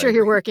 100%. make Yes, I sure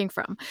you're agree. working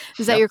from,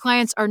 is that Yep. your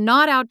clients are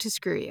not out to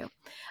screw you.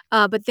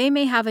 But they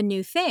may have a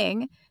new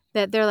thing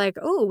that they're like,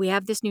 oh, we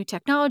have this new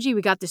technology.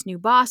 We got this new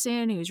boss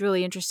in who's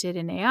really interested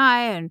in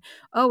AI. And,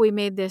 oh, we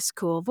made this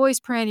cool voice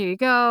print. Here you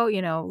go.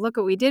 Look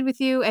what we did with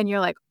you. And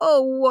you're like,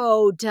 oh,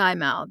 whoa,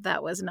 timeout.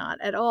 That was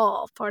not at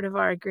all part of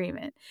our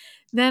agreement.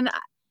 Then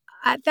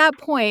at that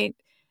point,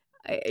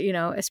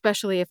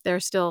 especially if they're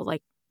still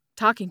like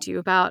talking to you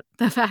about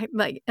the fact,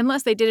 like,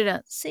 unless they did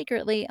it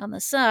secretly on the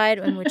side,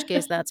 in which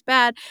case that's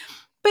bad.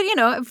 But,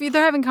 if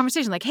they're having a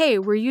conversation like, hey,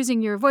 we're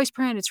using your voice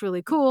print. It's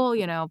really cool.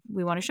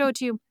 We want to show it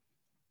to you.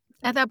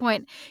 At that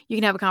point, you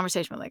can have a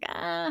conversation with like,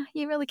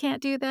 you really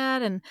can't do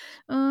that. And,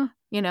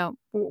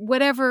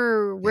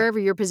 whatever, wherever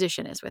your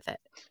position is with it.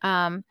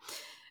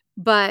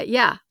 But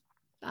yeah,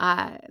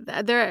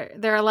 there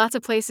are lots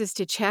of places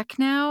to check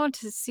now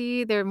to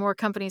see. There are more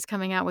companies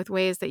coming out with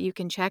ways that you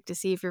can check to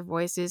see if your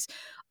voice is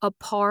a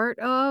part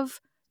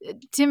of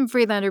Tim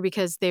Friedlander,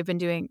 because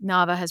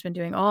Nava has been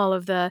doing all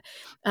of the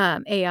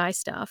AI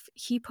stuff.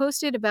 He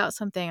posted about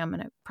something, I'm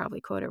going to probably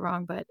quote it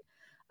wrong, but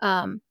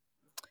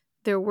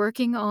they're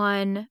working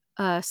on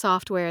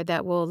software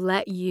that will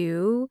let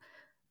you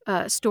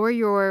store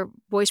your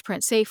voice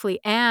print safely,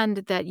 and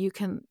that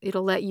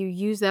it'll let you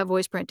use that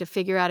voice print to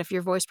figure out if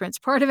your voice print's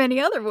part of any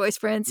other voice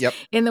prints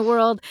in the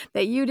world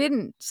that you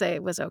didn't say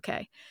was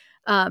okay.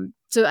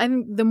 So I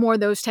think the more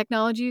those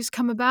technologies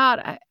come about,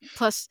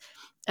 plus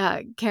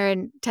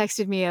Karen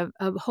texted me a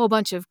whole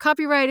bunch of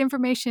copyright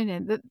information,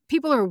 and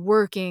people are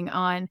working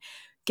on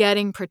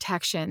getting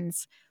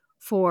protections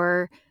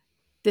for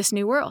this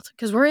new world,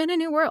 because we're in a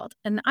new world.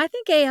 And I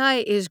think AI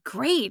is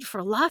great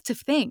for lots of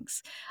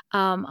things.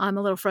 I'm a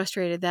little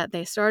frustrated that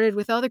they started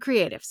with all the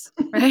creatives,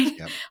 right?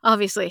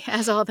 Obviously,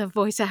 as all the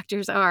voice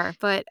actors are.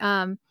 But,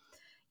 I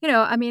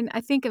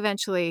think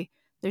eventually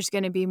there's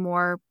going to be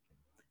more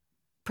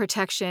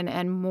protection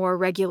and more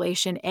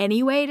regulation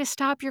anyway to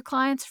stop your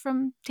clients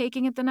from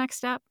taking it the next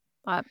step.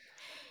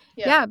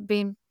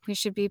 We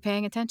should be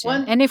paying attention.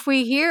 And if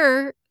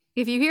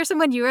you hear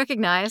someone you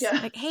recognize,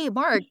 like, hey,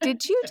 Mark,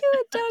 did you do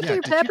a Dr.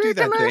 Did Pepper you do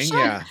that commercial?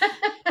 thing? Yeah.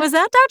 Was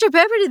that Dr.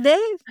 Pepper?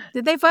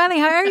 Did they finally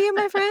hire you,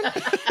 my friend?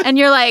 And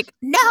you're like,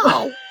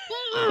 no.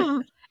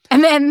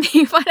 And then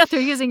you find out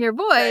they're using your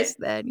voice,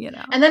 then,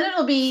 And then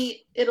it'll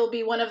be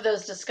one of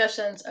those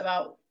discussions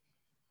about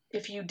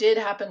if you did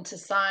happen to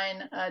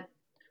sign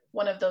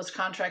one of those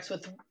contracts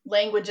with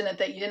language in it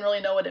that you didn't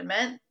really know what it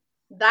meant.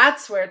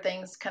 That's where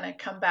things kind of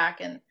come back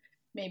and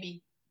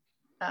maybe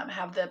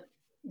have the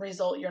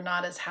result you're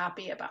not as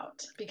happy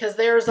about, because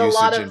there's a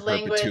lot of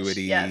language.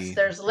 Yes,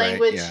 there's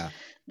language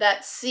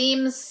that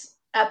seems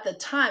at the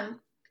time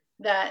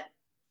that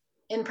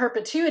in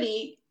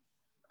perpetuity,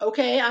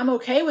 okay, I'm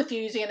okay with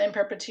you using it in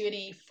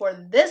perpetuity for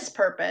this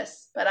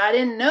purpose, but I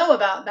didn't know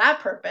about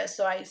that purpose,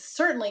 so I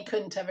certainly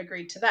couldn't have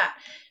agreed to that.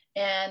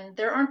 And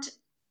there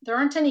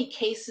aren't any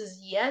cases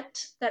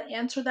yet that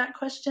answer that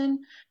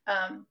question.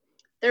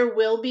 There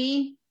will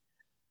be.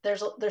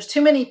 There's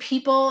too many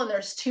people, and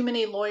there's too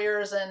many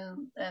lawyers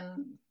and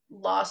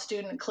law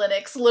student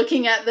clinics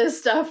looking at this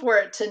stuff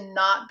where to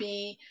not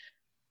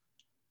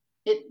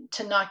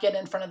get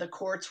in front of the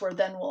courts, where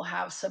then we'll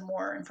have some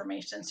more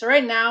information. So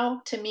right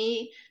now, to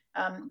me,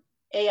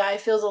 AI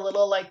feels a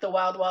little like the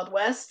Wild Wild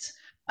West.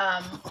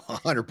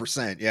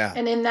 100%, yeah.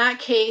 And in that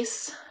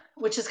case,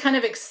 which is kind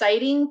of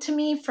exciting to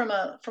me from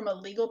a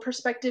legal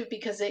perspective,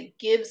 because it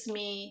gives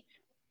me,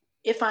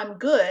 if I'm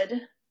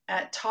good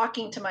at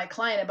talking to my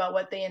client about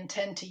what they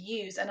intend to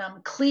use, and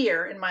I'm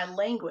clear in my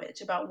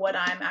language about what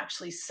I'm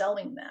actually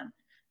selling them,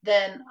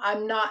 then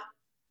I'm not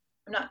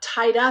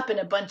tied up in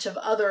a bunch of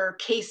other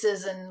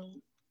cases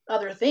and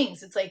other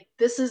things. It's like,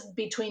 this is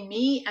between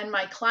me and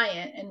my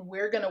client, and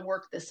we're going to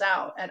work this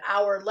out at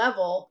our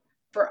level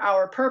for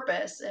our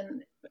purpose,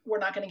 and we're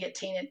not going to get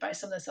tainted by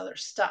some of this other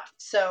stuff.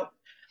 So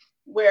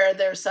where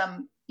there's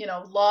some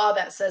law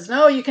that says,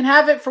 no, you can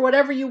have it for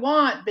whatever you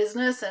want,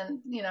 business. And,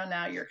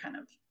 now you're kind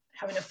of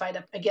having to fight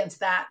up against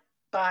that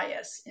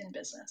bias in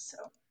business. So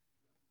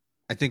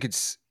I think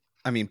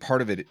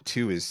part of it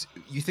too is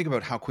you think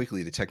about how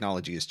quickly the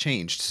technology has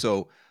changed.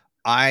 So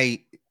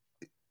I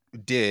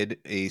did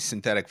a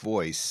synthetic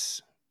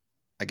voice.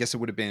 I guess it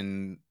would have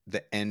been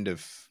the end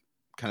of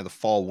kind of the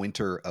fall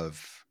winter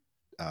of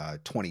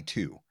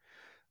 22.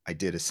 I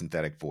did a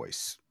synthetic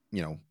voice,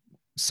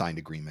 signed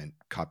agreement,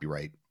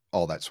 copyright,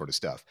 all that sort of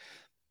stuff.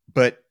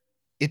 But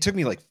it took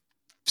me like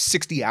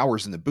 60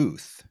 hours in the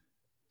booth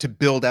to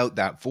build out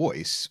that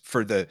voice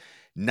for the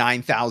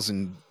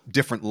 9,000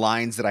 different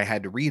lines that I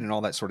had to read and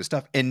all that sort of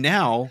stuff. And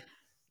now,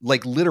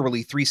 like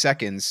literally 3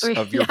 seconds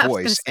of your Yeah, I was gonna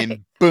voice, say.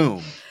 and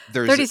boom,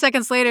 30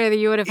 seconds later,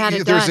 you would have had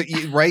it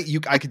done. right.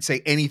 I could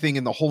say anything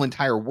in the whole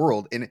entire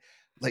world. And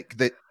like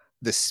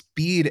the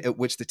speed at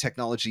which the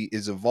technology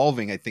is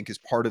evolving, I think, is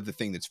part of the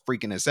thing that's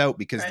freaking us out,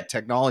 because the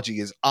technology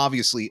is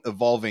obviously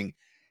evolving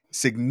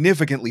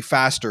significantly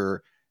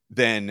faster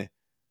than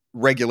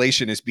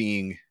regulation is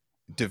being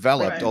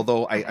developed. Right.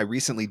 Although I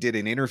recently did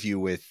an interview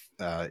with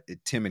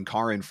Tim and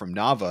Karin from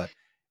Nava,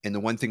 and the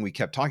one thing we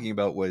kept talking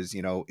about was,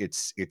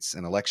 it's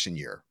an election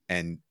year,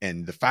 and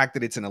the fact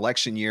that it's an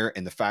election year,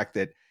 and the fact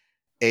that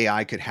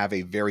AI could have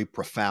a very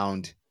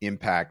profound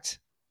impact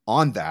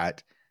on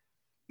that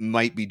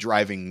might be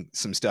driving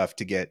some stuff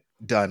to get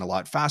done a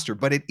lot faster.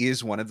 But it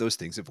is one of those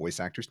things that voice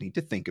actors need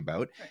to think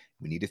about. Right.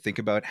 We need to think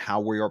about how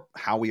we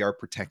are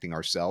protecting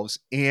ourselves,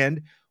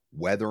 and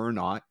whether or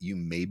not you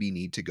maybe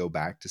need to go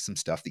back to some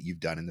stuff that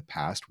you've done in the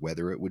past,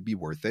 whether it would be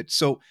worth it.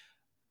 So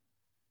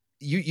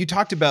you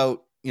talked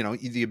about,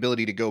 the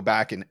ability to go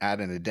back and add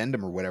an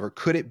addendum or whatever.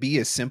 Could it be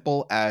as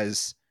simple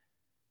as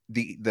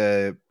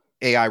the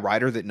AI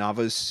writer that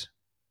Nava's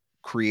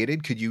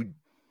created? Could you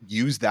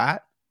use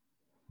that?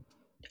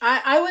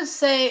 I would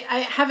say I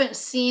haven't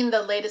seen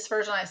the latest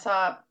version. I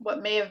saw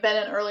what may have been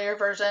an earlier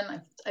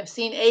version. I've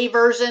seen a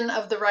version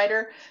of the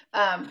writer.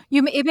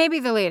 It may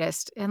be the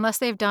latest, unless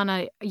they've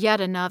done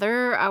yet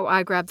another.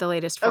 I grabbed the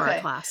latest for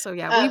our class. So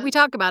yeah, we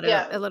talk about it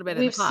a little bit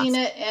in the class. We've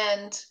seen it,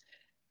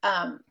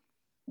 and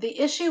the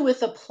issue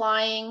with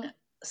applying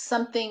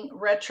something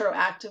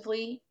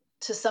retroactively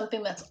to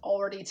something that's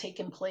already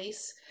taken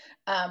place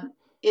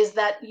is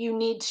that you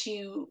need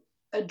to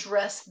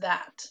address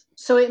that.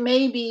 So it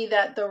may be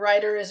that the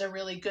writer is a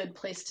really good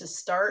place to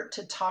start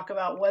to talk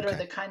about what are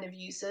the kind of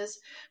uses,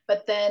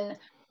 but then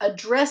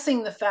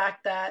addressing the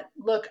fact that,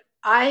 look,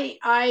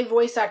 I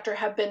voice actor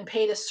have been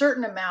paid a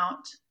certain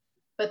amount,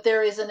 but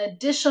there is an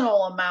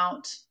additional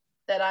amount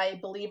that I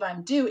believe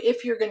I'm due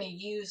if you're going to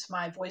use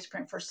my voice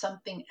print for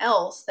something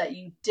else that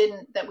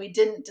we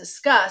didn't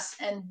discuss.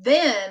 And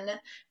then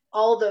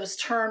all those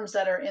terms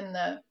that are in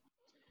the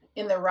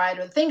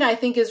rider. The thing I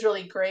think is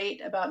really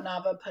great about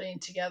Nava putting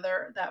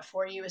together that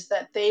for you is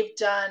that they've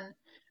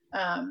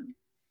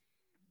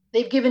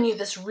given you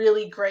this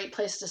really great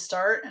place to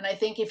start. And I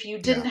think if you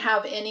didn't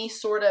have any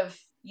sort of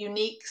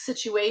unique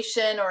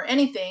situation or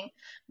anything,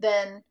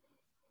 then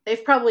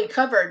they've probably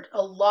covered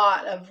a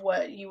lot of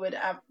what you would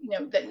have,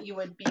 that you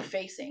would be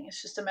facing.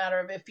 It's just a matter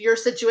of, if your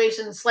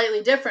situation is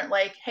slightly different,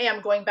 like, hey,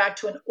 I'm going back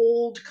to an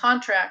old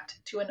contract,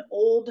 to an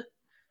old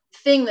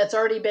thing that's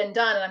already been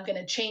done, and I'm going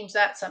to change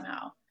that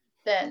somehow,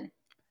 then,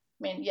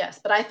 yes.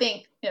 But I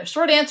think,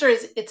 short answer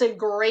is, it's a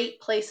great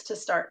place to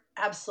start.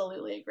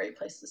 Absolutely a great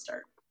place to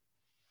start.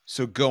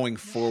 So going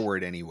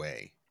forward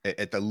anyway,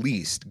 at the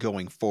least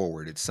going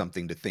forward, it's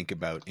something to think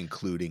about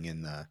including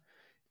in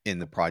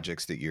the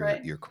projects that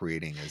you're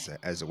creating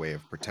as a way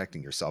of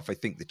protecting yourself. I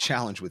think the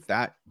challenge with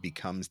that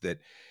becomes that,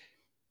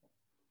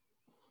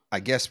 I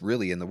guess,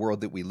 really in the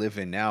world that we live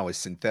in now, a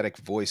synthetic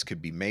voice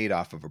could be made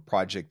off of a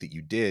project that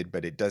you did,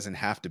 but it doesn't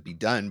have to be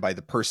done by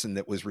the person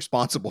that was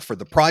responsible for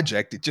the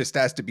project. It just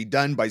has to be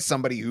done by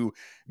somebody who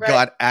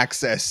got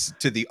access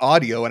to the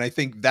audio. And I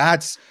think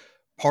that's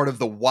part of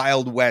the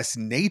Wild West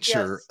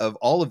nature of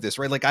all of this,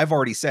 right? Like I've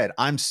already said,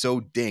 I'm so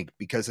dinked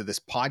because of this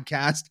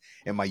podcast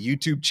and my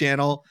YouTube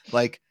channel.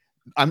 Like,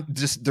 I'm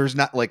just, there's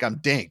not, like, I'm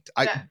dinked.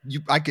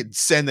 I could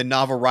send the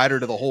novel writer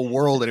to the whole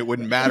world and it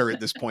wouldn't matter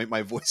at this point.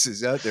 My voice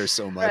is out there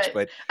so much,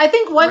 but I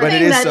think one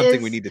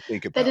thing we need to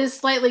think about that is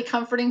slightly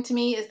comforting to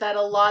me is that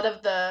a lot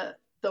of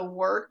the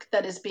work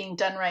that is being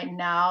done right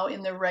now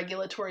in the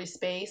regulatory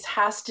space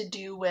has to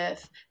do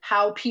with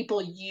how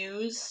people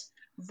use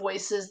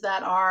voices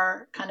that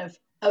are kind of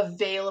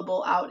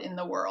available out in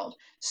the world.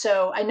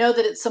 So I know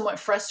that it's somewhat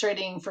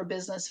frustrating for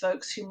business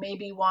folks who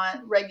maybe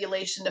want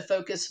regulation to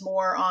focus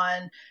more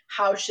on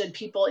how should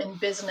people in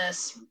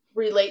business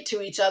relate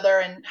to each other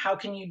and how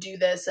can you do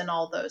this and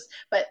all those.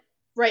 But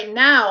right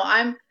now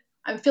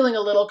I'm feeling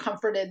a little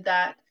comforted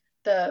that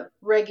the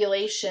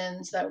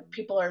regulations that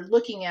people are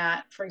looking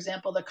at, for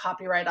example, the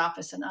Copyright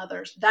Office and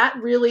others, that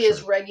really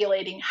is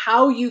regulating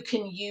how you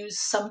can use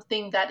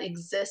something that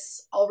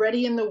exists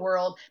already in the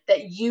world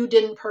that you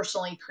didn't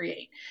personally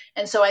create.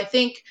 And so I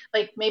think,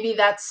 like, maybe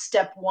that's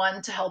step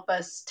one to help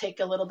us take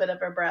a little bit of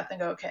a breath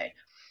and go, okay,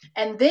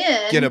 And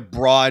then get a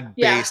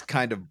broad-based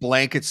kind of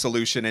blanket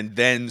solution and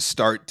then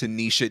start to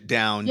niche it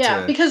down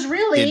to because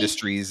really,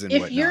 industries and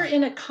if whatnot. you're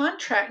in a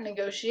contract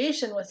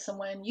negotiation with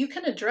someone, you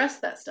can address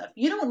that stuff.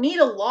 You don't need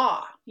a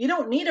law. You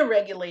don't need a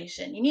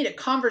regulation. You need a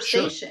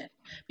conversation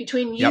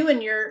between you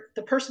and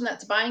the person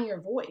that's buying your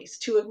voice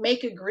to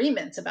make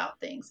agreements about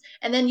things.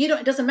 And then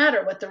it doesn't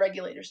matter what the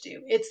regulators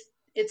do. It's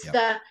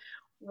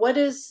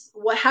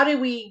how do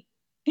we,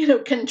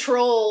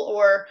 control,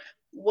 or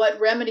what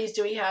remedies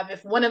do we have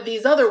if one of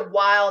these other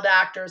wild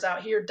actors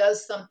out here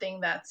does something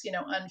that's,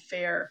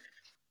 unfair?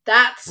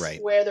 That's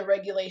where the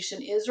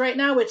regulation is right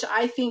now, which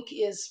I think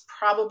is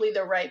probably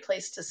the right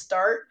place to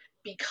start,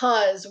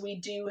 because we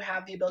do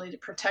have the ability to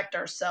protect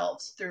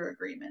ourselves through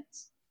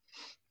agreements.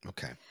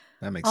 Okay,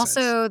 that makes sense.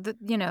 Also,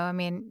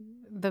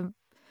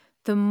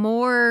 the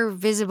more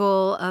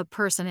visible a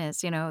person is,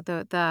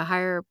 the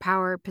higher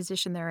power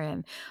position they're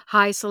in,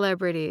 high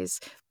celebrities,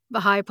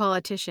 high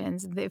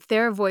politicians, if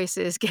their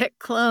voices get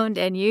cloned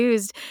and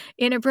used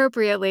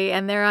inappropriately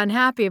and they're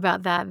unhappy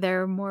about that,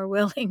 they're more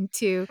willing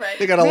to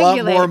They got a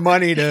lot more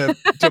money to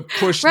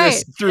push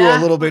this through a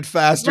little bit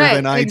faster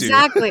than I do.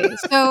 Exactly.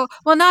 So,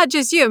 well, not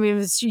just you. I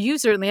mean, you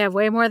certainly have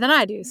way more than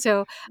I do.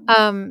 So,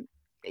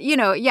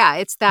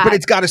 it's that. But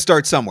it's got to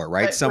start somewhere,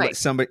 right? Right.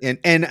 Somebody,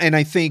 and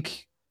I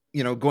think,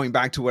 going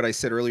back to what I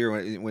said earlier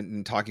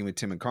when talking with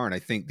Tim and Karin, I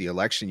think the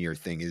election year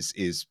thing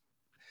is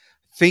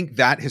think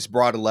that has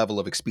brought a level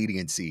of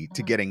expediency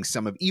to getting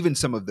some of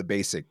the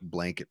basic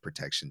blanket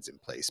protections in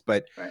place.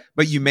 But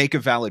you make a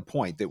valid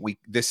point that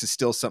this is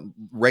still some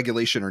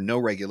regulation or no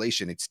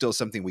regulation. It's still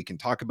something we can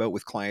talk about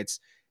with clients.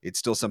 It's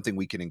still something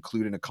we can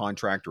include in a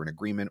contract or an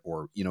agreement,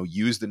 or,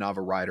 use the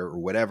NAVA rider or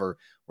whatever,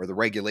 where the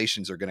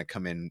regulations are going to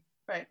come in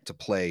to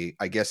play,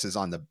 I guess, is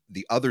on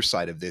the other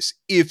side of this.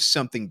 If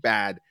something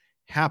bad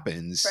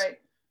happens,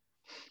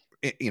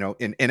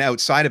 and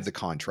outside of the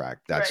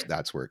contract,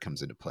 that's where it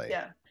comes into play.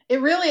 Yeah.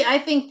 I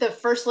think the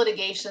first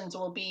litigations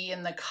will be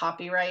in the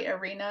copyright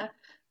arena,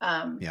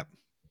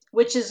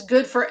 which is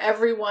good for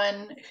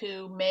everyone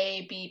who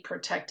may be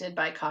protected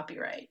by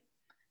copyright.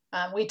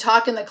 We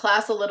talk in the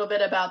class a little bit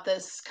about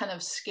this kind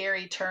of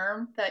scary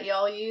term that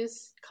y'all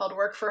use called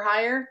work for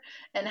hire,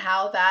 and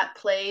how that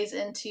plays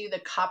into the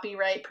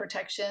copyright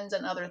protections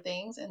and other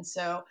things. And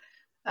so,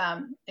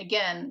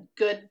 again,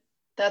 good.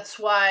 That's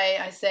why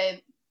I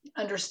say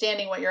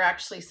understanding what you're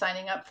actually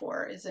signing up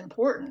for is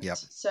important.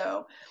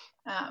 So,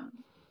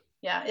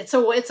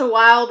 it's a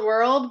wild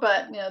world,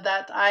 but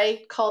that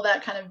I call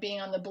that kind of being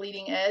on the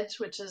bleeding edge,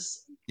 which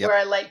is where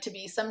I like to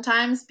be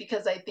sometimes,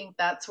 because I think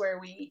that's where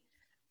we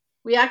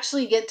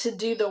actually get to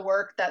do the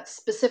work that's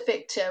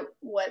specific to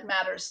what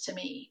matters to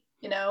me.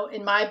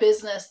 In my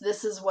business,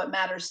 this is what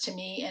matters to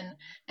me,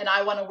 and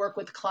I want to work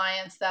with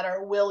clients that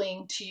are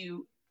willing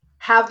to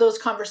have those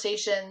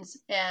conversations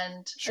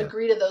and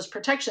agree to those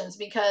protections.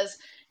 Because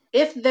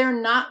if they're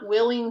not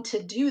willing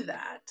to do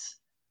that,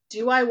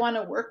 do I want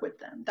to work with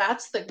them?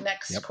 That's the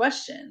next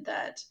question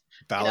that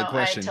valid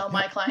question. I tell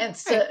my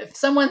clients if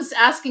someone's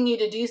asking you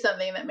to do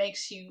something that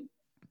makes you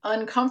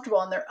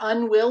uncomfortable and they're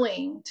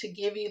unwilling to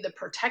give you the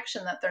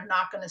protection that they're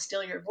not going to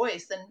steal your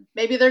voice, then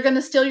maybe they're going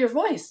to steal your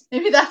voice.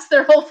 Maybe that's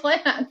their whole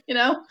plan,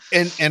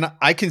 And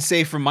I can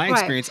say from my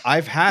experience,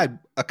 I've had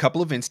a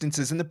couple of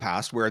instances in the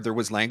past where there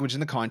was language in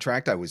the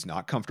contract I was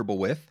not comfortable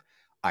with.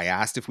 I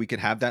asked if we could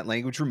have that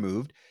language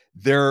removed.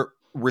 Their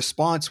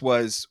response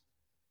was,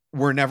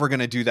 "We're never going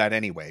to do that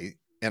anyway."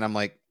 And I'm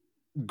like,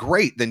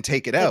 great, then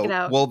take it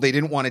out. Well, they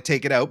didn't want to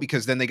take it out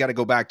because then they got to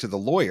go back to the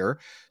lawyer.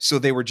 So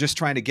they were just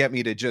trying to get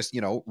me to just,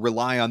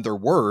 rely on their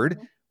word,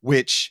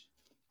 which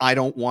I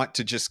don't want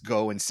to just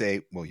go and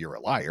say, well, you're a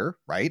liar,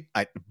 right?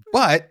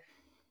 But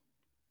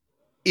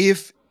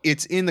if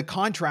it's in the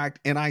contract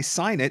and I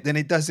sign it, then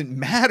it doesn't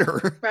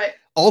matter.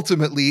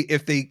 Ultimately,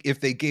 if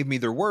they gave me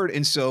their word.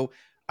 And so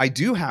I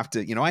do have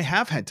to, I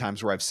have had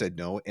times where I've said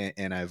no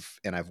and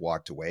I've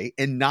walked away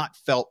and not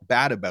felt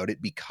bad about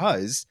it,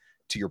 because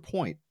to your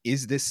point,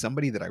 is this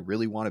somebody that I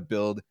really want to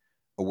build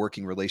a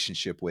working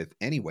relationship with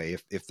anyway,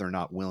 if they're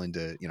not willing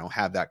to,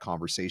 have that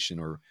conversation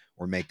or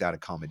make that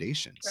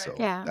accommodation. So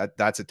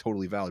that's a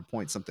totally valid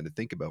point, something to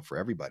think about for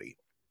everybody.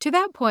 To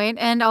that point,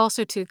 and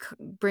also to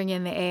bring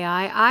in the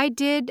AI, I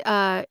did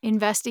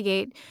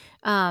investigate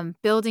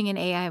building an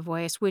AI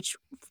voice, which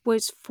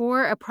was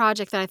for a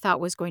project that I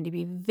thought was going to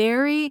be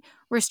very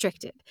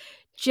restricted,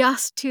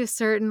 just to a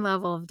certain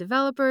level of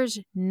developers,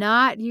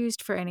 not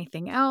used for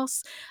anything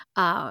else.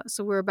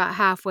 So we're about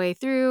halfway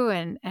through,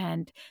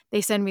 and they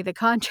send me the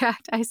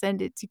contract. I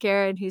send it to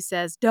Karen, who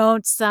says,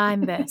 "Don't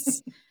sign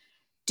this."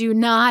 Do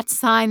not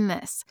sign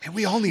this. And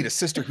we all need a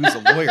sister who's a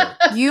lawyer.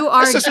 You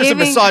are My sister's a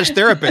massage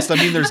therapist. I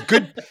mean, there's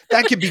good,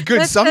 that can be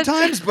good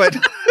sometimes, but.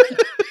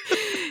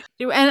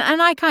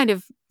 And I kind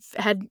of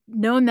had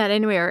known that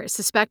anyway, or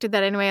suspected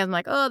that anyway. I'm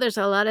like, oh, there's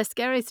a lot of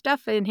scary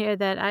stuff in here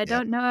that I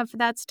don't know if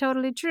that's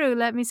totally true.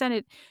 Let me send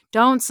it.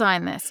 Don't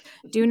sign this.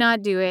 Do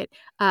not do it.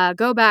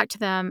 Go back to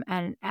them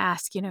and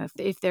ask,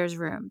 if there's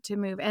room to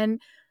move.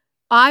 And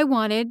I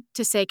wanted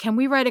to say, can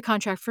we write a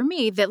contract for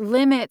me that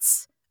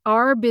limits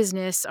our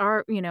business,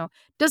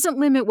 doesn't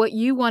limit what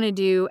you want to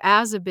do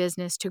as a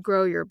business to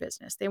grow your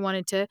business. They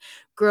wanted to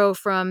grow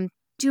from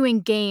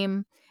doing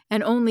game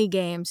and only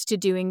games to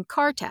doing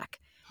car tech.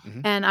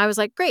 Mhm. And I was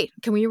like, great,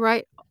 can we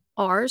write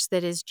ours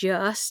that is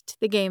just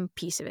the game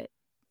piece of it?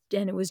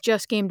 And it was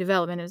just game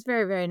development. It was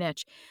very, very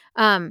niche.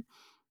 And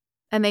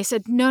they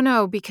said,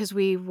 no, because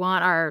we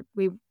want our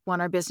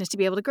business to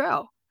be able to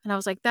grow. And I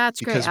was like, that's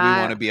great. Because we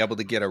want to be able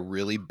to get a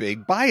really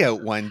big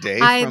buyout one day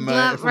I'd from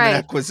love- an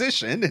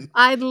acquisition. And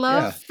I'd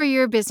love yeah. for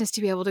your business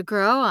to be able to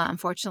grow.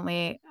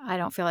 Unfortunately, I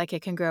don't feel like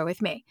it can grow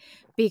with me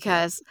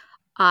because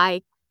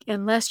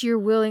unless you're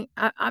willing,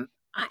 I'm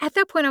at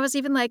that point, I was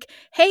even like,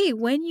 hey,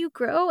 when you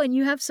grow and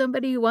you have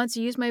somebody who wants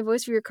to use my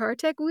voice for your car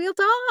tech, we'll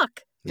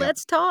talk. Yep.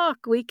 Let's talk.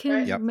 We can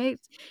Right. Yep. make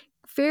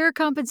fair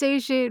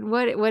compensation.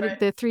 What Right.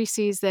 the 3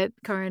 C's that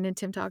Karin and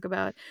Tim talk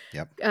about?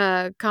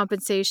 Yep.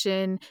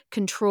 Compensation,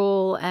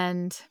 control,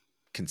 and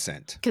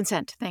Consent.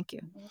 Thank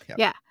you. Yep.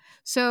 Yeah.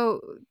 So,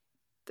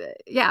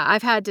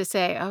 I've had to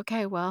say,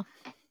 okay, well,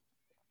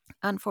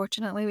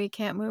 unfortunately, we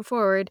can't move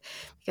forward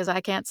because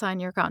I can't sign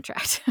your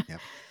contract. Yep.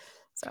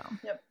 So,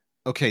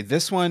 Okay,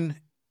 this one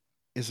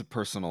is a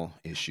personal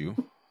issue,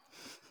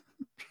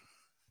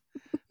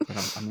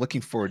 but I'm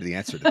looking forward to the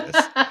answer to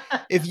this.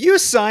 If you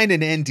sign an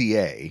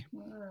NDA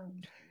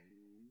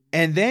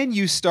and then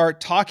you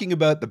start talking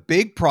about the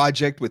big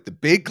project with the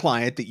big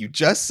client that you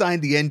just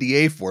signed the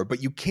NDA for,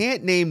 but you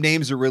can't name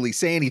names or really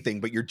say anything,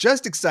 but you're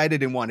just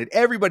excited and wanted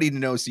everybody to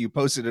know, so you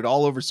posted it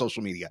all over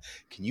social media.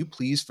 Can you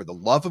please, for the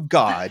love of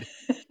God,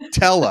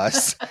 tell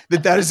us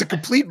that is a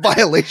complete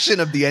violation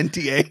of the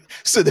NDA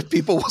so that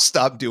people will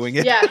stop doing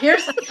it? Yeah,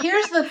 here's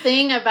the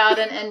thing about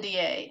an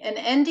NDA. An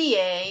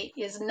NDA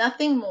is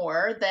nothing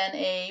more than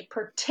a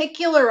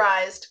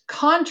particularized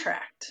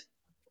contract.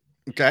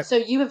 Okay. So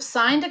you have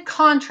signed a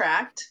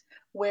contract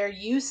where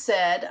you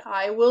said,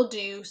 I will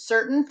do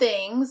certain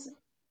things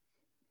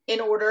in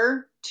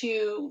order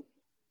to,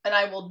 and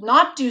I will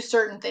not do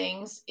certain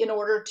things in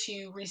order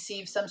to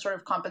receive some sort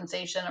of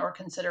compensation or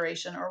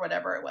consideration or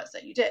whatever it was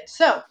that you did.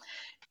 So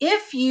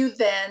if you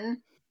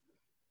then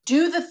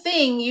do the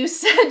thing you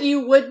said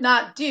you would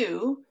not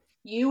do,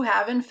 you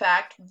have in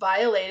fact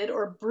violated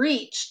or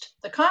breached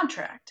the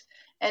contract.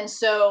 And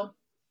so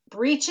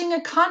breaching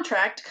a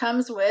contract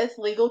comes with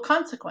legal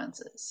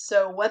consequences.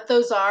 So what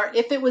those are,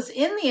 if it was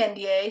in the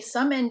NDA,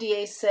 some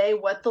NDAs say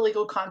what the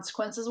legal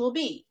consequences will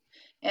be,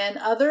 and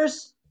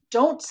others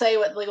don't say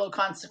what legal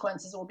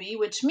consequences will be,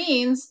 which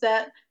means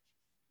that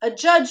a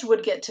judge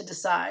would get to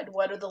decide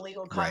what are the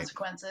legal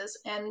consequences.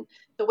 Right. And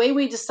the way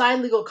we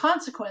decide legal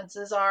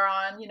consequences are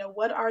on,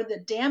 what are the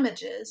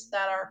damages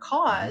that are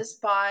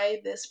caused by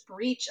this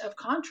breach of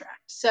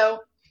contract. So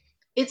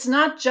it's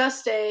not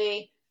just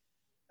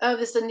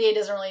this NDA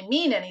doesn't really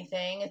mean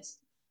anything.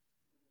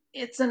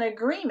 It's an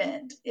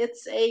agreement.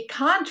 It's a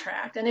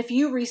contract. And if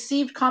you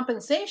received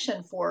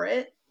compensation for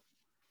it,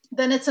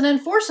 then it's an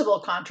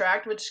enforceable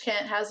contract, which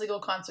has legal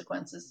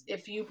consequences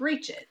if you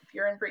breach it, if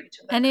you're in breach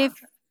of that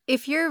contract.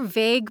 If you're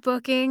vague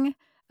booking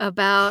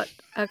about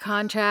a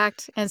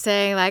contract and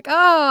saying like,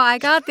 oh, I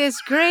got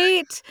this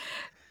great,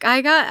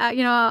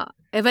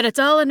 but it's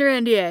all under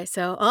NDA,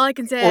 so all I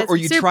can say is or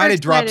you super try to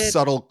drop excited.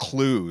 subtle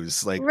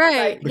clues like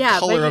Right, the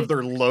color of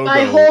their logo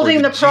by holding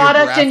or the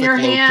product in your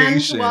geographic hand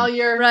location. while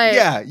you're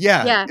yeah.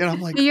 And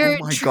I'm like, oh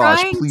my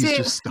gosh, please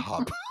just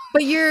stop.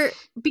 But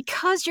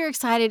because you're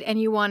excited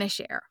and you want to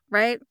share,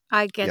 right?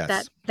 I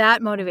get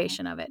that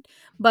motivation of it.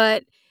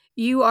 But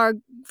you are,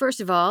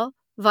 first of all,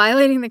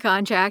 violating the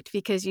contract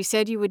because you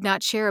said you would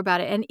not share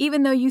about it. And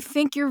even though you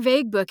think you're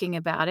vague booking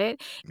about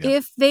it,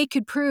 if they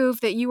could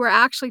prove that you were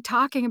actually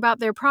talking about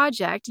their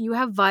project, you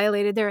have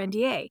violated their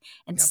NDA.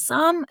 And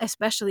some,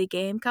 especially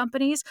game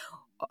companies,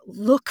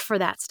 look for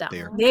that stuff.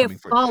 They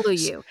follow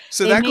you.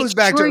 So they that goes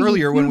back to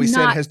earlier when we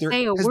said, has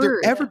there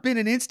ever been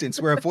an instance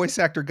where a voice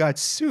actor got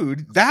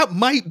sued? That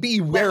might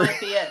be where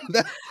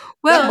that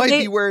might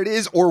be where it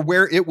is, or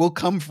where it will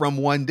come from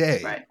one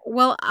day. Right.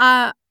 Well,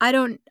 I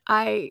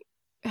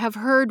have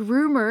heard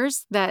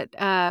rumors that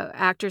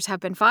actors have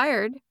been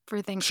fired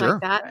for things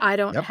like that. Right. I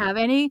don't have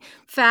any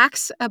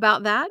facts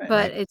about that,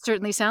 but it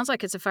certainly sounds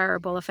like it's a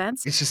fireable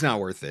offense. It's just not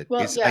worth it.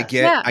 Well,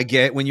 I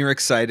get when you're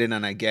excited,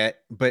 and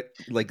but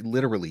like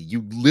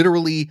you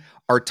literally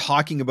are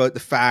talking about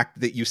the fact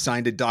that you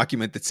signed a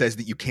document that says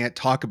that you can't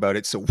talk about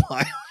it. So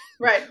why?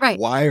 Right.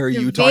 Why are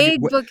you talking?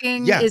 Vague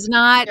booking is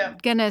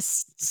not gonna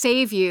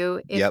save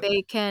you if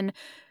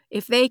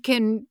they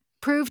can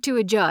prove to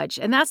a judge.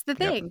 And that's the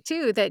thing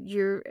too, that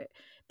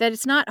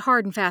it's not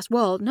hard and fast.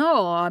 Well,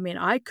 no, I mean,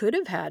 I could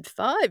have had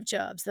 5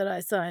 jobs that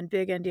I signed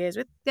big NDAs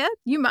with. Yeah,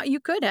 you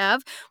could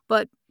have,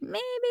 but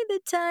maybe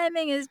the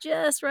timing is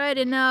just right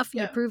enough.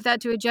 You prove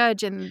that to a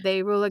judge and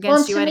they rule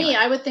against you anyway. To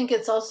me, I would think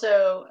it's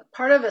also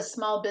part of a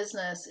small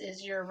business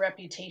is your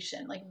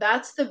reputation. Like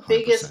that's the 100%.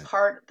 biggest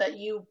part that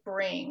you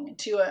bring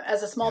to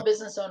as a small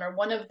business owner.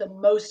 One of the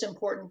most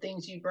important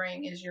things you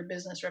bring is your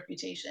business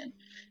reputation.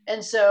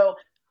 And so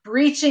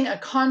breaching a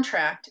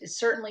contract is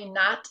certainly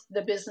not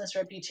the business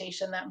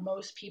reputation that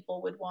most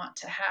people would want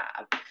to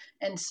have.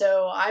 And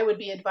so I would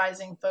be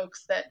advising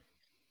folks that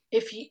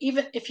if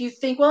you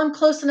think, well, I'm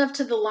close enough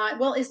to the line,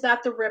 well, is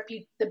that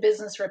the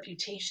business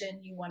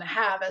reputation you want to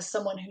have as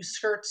someone who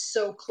skirts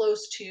so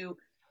close to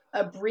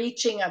a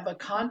breaching of a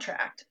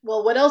contract?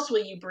 Well, what else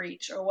will you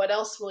breach, or what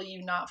else will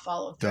you not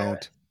follow through?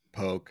 Don't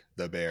poke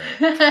the bear.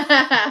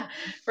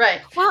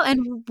 Right. Well,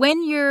 and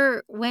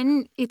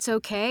when it's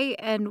okay,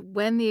 and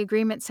when the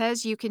agreement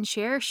says you can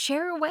share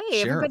away.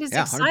 Share. Everybody's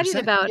Yeah, excited 100%.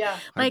 about, Yeah.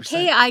 like,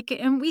 100%. hey,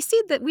 and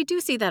we do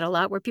see that a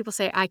lot, where people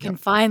say, I can Yep.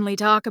 finally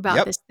talk about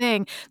Yep. this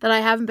thing that I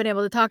haven't been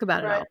able to talk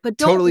about at Right. all. But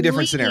don't Totally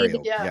different lead,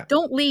 scenario. Yeah.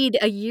 don't lead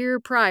a year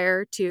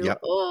prior to, Yep.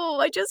 oh,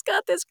 I just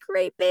got this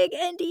great big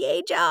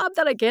NDA job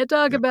that I can't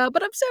talk Yep. about,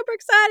 but I'm super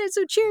excited,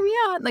 so cheer me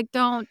on. Like,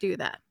 don't do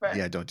that. Right.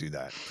 Yeah, don't do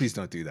that. Please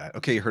don't do that.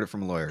 Okay, you heard it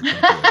from a lawyer. Don't do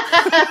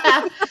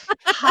it.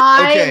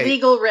 High Okay.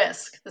 legal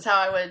risk. That's how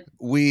I would.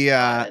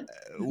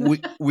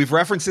 We've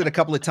referenced it a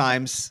couple of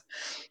times.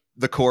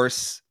 The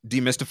course,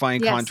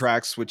 Demystifying Yes.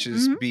 Contracts, which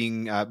is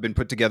being been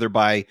put together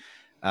by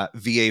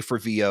VA for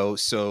VO.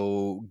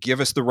 So give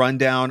us the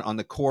rundown on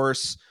the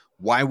course,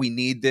 why we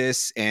need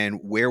this, and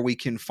where we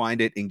can find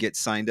it and get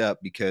signed up,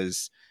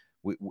 because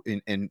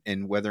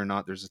and whether or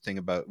not there's a thing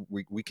about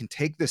we can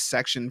take this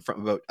section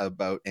from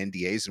about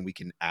NDAs and we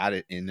can add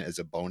it in as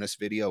a bonus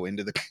video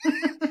into the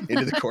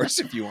into the course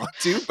if you want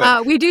to.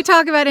 But we do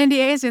talk about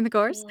NDAs in the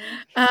course.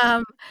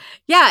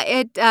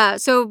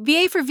 So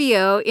VA for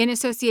VO, in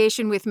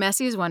association with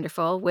Messy is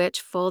Wonderful,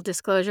 which, full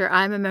disclosure,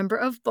 I'm a member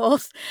of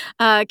both.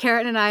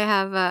 Karen and I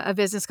have a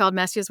business called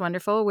Messy is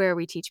Wonderful, where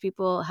we teach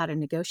people how to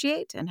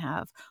negotiate and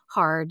have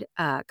hard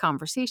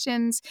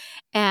conversations,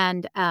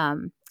 and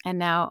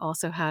now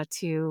also how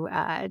to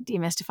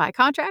demystify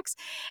contracts.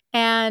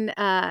 And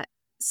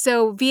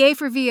so VA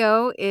for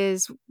VO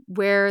is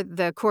where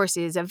the course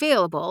is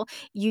available.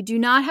 You do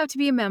not have to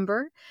be a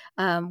member.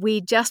 We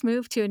just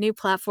moved to a new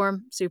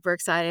platform. Super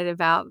excited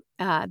about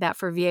that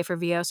for VA for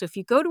VO. So if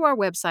you go to our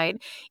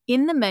website,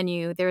 in the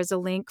menu, there is a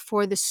link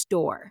for the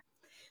store.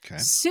 okay.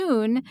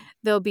 Soon,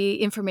 there'll be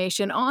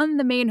information on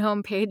the main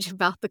homepage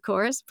about the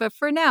course. But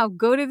for now,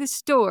 go to the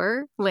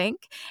store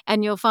link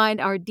and you'll find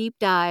our deep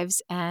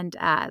dives, and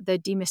the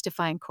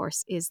Demystifying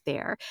course is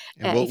there.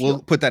 And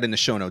we'll put that in the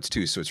show notes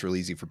too, so it's real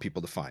easy for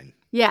people to find.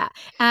 Yeah.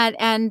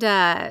 And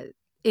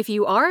if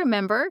you are a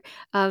member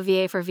of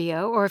VA for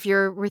VO, or if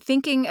we're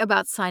thinking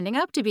about signing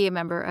up to be a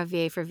member of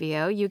VA for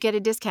VO, you get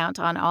a discount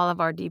on all of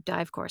our deep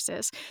dive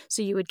courses.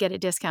 So you would get a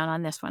discount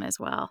on this one as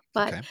well.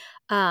 But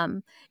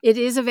Okay. It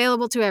is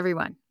available to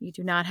everyone. You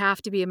do not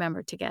have to be a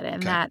member to get it.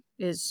 And Okay.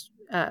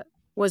 that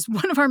was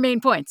one of our main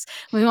points.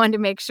 We wanted to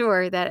make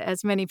sure that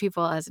as many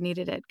people as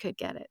needed it could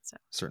get it. So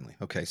Certainly.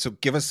 Okay. So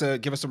give us a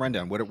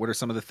rundown. What are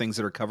some of the things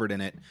that are covered in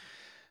it?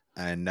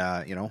 And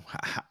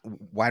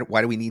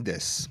why do we need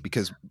this?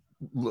 Because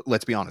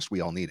let's be honest, we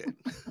all need it.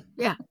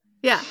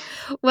 Yeah.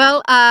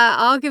 Well,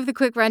 I'll give the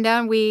quick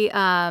rundown. We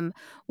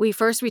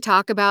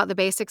talk about the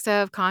basics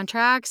of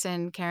contracts,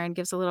 and Karen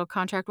gives a little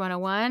contract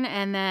 101,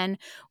 and then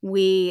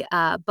we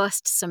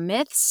bust some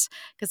myths,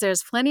 because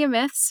there's plenty of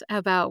myths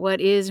about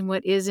what is and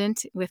what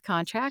isn't with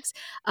contracts.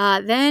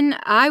 Then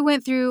I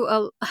went through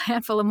a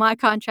handful of my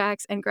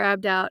contracts and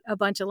grabbed out a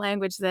bunch of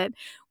language that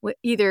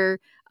either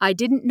I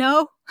didn't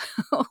know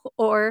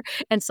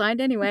and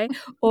signed anyway,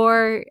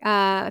 or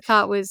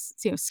thought was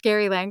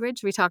scary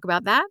language. We talk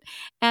about that.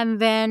 And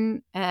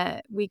then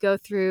we go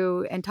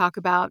through and talk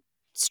about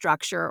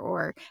structure,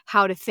 or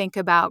how to think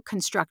about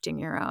constructing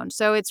your own.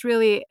 So it's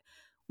really,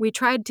 we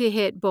tried to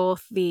hit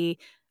both the,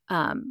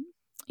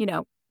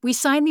 we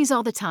sign these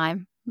all the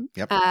time.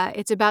 Yep.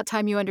 It's about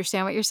time you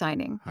understand what you're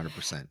signing.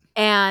 100%.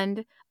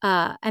 And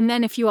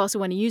then if you also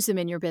want to use them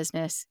in your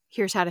business,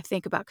 here's how to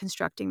think about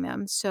constructing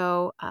them.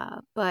 So,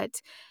 but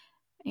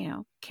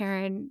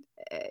Karen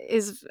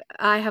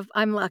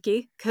I'm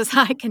lucky because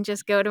I can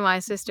just go to my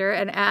sister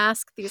and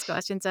ask these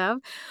questions of.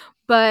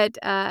 But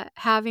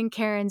having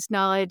Karen's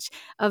knowledge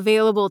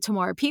available to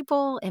more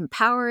people,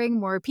 empowering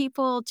more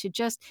people to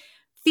just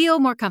feel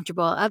more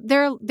comfortable.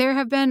 There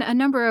have been a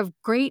number of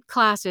great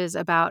classes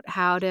about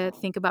how to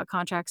think about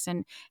contracts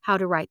and how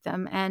to write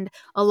them. And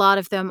a lot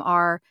of them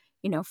are,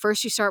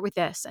 first you start with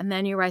this, and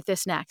then you write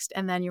this next,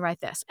 and then you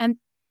write this. And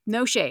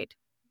no shade.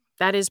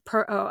 That is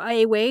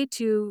a way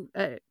to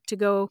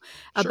go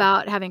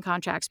about having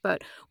contracts.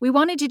 But we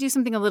wanted to do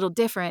something a little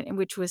different,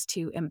 which was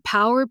to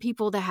empower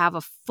people to have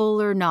a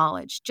fuller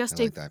knowledge,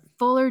 just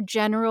fuller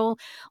general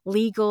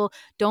legal.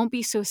 Don't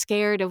be so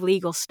scared of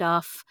legal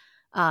stuff,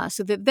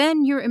 so that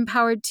then you're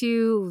empowered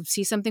to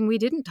see something we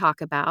didn't talk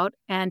about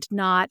and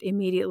not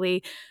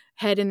immediately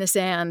head in the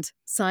sand,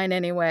 sign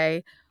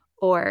anyway,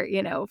 or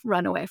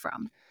run away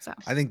from. So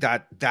I think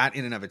that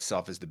in and of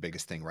itself is the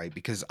biggest thing, right?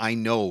 Because I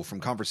know from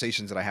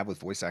conversations that I have with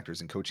voice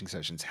actors and coaching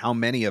sessions, how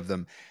many of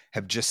them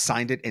have just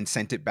signed it and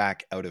sent it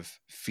back out of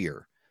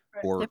fear,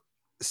 or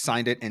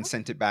signed it and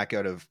sent it back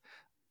out of,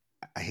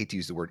 hate to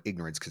use the word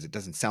ignorance because it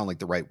doesn't sound like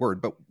the right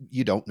word, but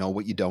you don't know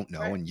what you don't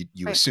know. Right. And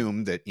you Right.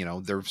 assume that,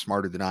 they're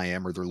smarter than I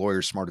am, or their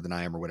lawyer's smarter than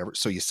I am, or whatever.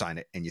 So you sign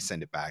it and you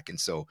send it back. And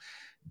so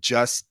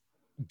just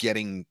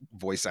getting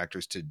voice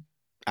actors to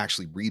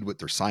actually read what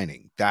they're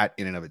signing, that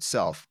in and of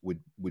itself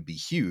would be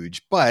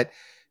huge. But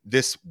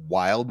this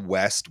Wild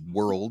West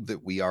world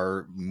that we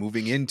are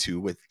moving into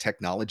with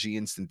technology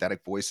and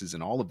synthetic voices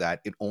and all of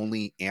that, it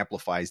only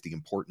amplifies the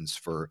importance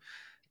for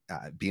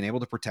being able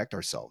to protect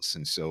ourselves.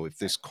 And so if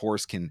this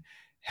course can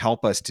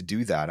help us to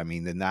do that, I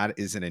mean, then that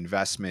is an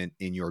investment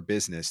in your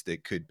business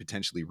that could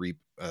potentially reap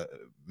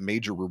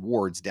major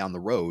rewards down the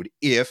road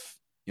if,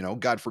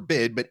 God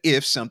forbid, but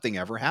if something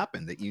ever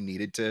happened that you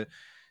needed to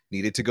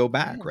go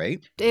back,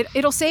 right?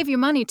 It'll save you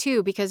money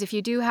too, because if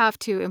you do have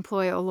to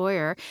employ a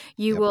lawyer,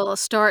 you Yep. will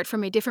start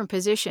from a different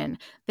position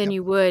than Yep.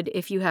 you would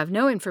if you have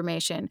no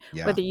information.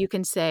 Yeah. Whether you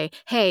can say,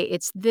 hey,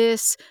 it's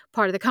this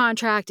part of the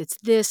contract, it's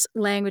this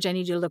language, I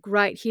need you to look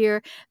right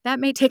here. That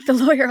may take the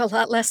lawyer a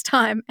lot less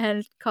time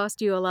and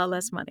cost you a lot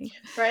less money.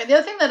 Right. The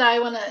other thing that I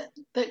want to,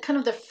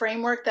 the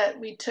framework that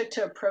we took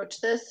to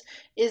approach this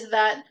is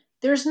that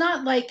there's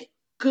not like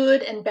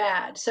good and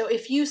bad. So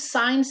if you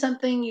sign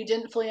something you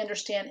didn't fully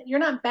understand, you're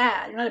not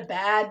bad. You're not a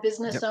bad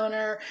business Yep.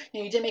 owner.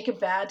 You didn't make a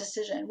bad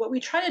decision. What we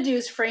try to do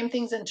is frame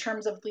things in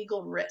terms of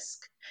legal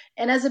risk.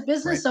 And as a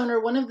business Right. owner,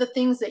 one of the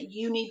things that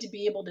you need to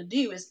be able to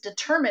do is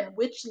determine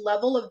which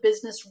level of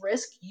business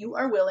risk you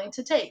are willing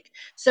to take.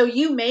 So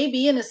you may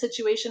be in a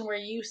situation where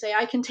you say,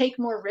 I can take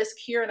more risk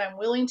here and I'm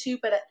willing to,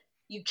 but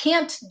you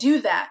can't do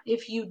that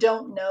if you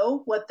don't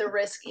know what the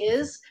risk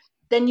is.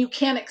 Then you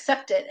can't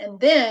accept it. And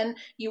then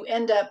you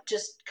end up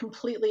just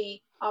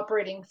completely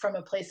operating from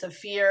a place of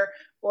fear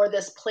or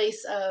this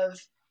place of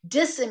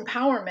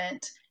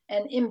disempowerment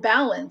and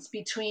imbalance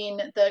between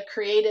the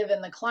creative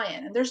and the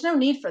client. And there's no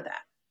need for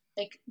that.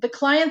 Like the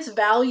clients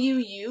value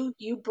you,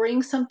 you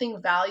bring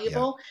something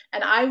valuable.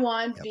 And I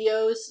want Yep.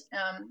 VOs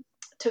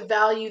to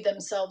value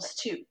themselves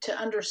too, to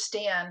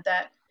understand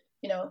that,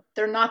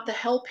 they're not the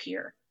help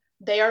here.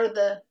 They're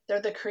the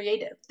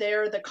creative,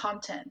 they're the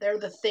content, they're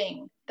the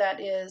thing that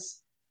is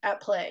at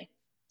play.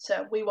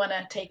 So we want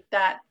to take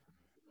that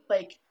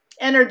like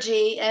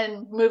energy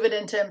and move it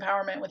into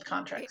empowerment with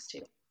contracts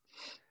too.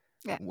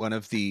 Yeah. One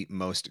of the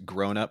most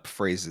grown-up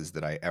phrases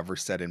that I ever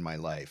said in my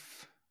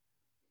life,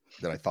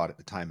 that I thought at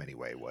the time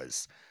anyway,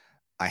 was,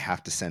 I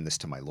have to send this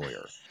to my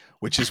lawyer,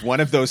 which is one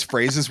of those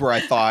phrases where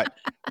I thought,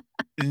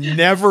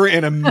 never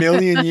in a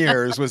million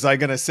years was I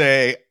going to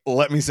say,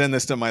 let me send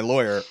this to my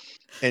lawyer.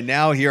 And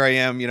now here I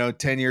am,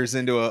 10 years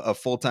into a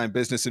full-time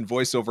business in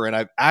voiceover, and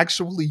I've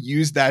actually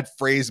used that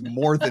phrase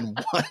more than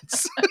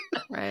once.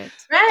 Right.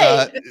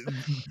 Right.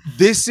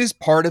 This is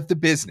part of the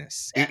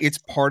business. Yes. It's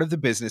part of the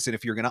business. And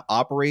if you're going to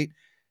operate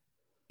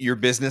your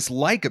business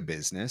like a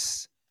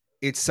business,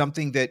 it's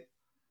something that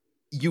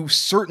you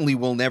certainly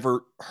will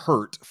never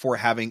hurt for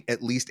having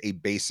at least a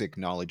basic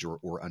knowledge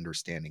or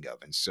understanding of.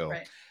 And so,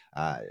 Right.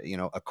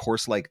 a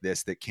course like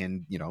this that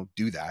can,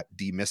 do that,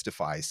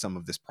 demystify some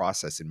of this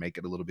process and make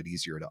it a little bit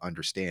easier to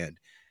understand,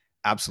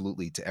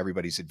 absolutely to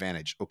everybody's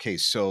advantage. Okay,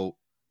 so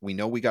we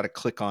know we got to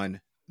click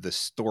on the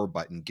store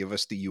button. Give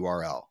us the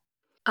URL.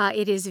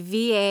 It is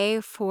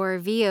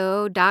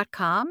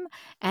va4vo.com,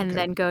 and Okay.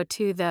 then go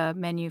to the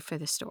menu for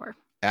the store.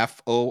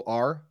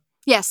 FOR.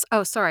 Yes.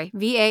 Oh, sorry.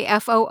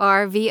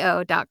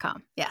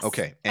 vaforvo.com. Yes.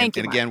 Okay. Thank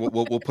you, And Mark. again,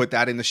 we'll put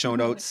that in the show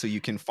notes so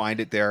you can find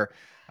it there,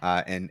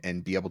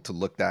 and be able to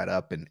look that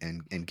up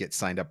and get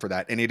signed up for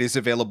that. And it is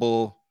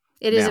available.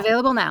 It is now.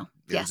 available now.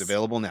 It Yes. is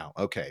available now.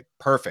 Okay,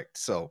 perfect.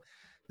 So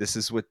this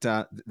is what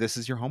this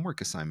is your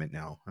homework assignment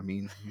now. I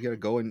mean, you got to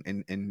go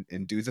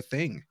and do the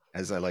thing,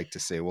 as I like to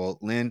say. Well,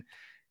 Lynn,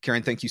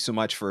 Karen, thank you so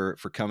much for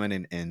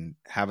coming and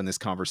having this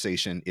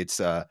conversation.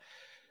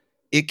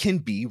 It can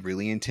be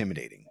really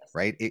intimidating,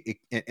 right?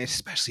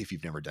 Especially if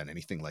you've never done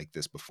anything like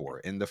this before.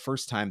 And the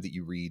first time that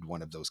you read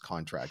one of those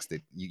contracts,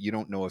 that you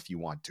don't know if you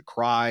want to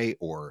cry,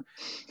 or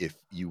if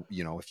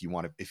if you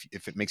want to,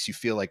 if it makes you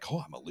feel like,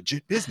 oh, I'm a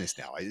legit business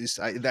now. It's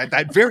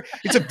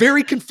a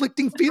very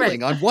conflicting feeling.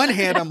 Right. On one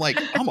hand, I'm like,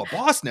 I'm a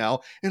boss now.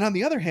 And on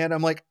the other hand,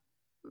 I'm like,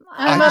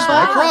 I'm I just a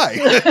want to boss.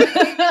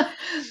 cry.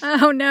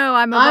 Oh no,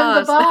 I'm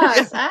I'm boss. the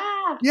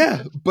boss.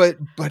 Yeah, but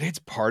it's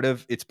part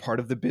of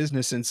the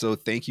business. And so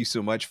thank you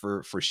so much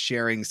for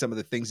sharing some of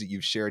the things that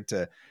you've shared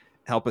to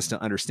help us to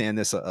understand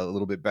this a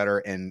little bit better.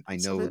 And I know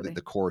Absolutely. that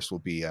the course will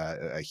be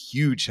a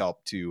huge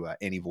help to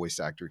any voice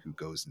actor who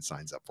goes and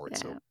signs up for it.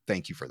 Yeah. So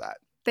thank you for that.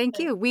 Thank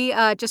you. We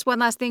just one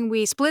last thing.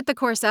 We split the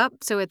course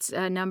up, so it's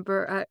a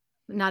number,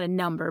 not a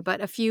number, but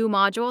a few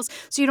modules,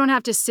 so you don't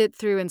have to sit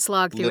through and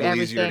slog A through little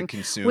everything. easier to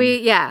consume.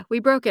 We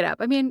broke it up.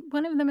 I mean,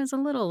 one of them is a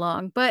little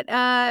long, but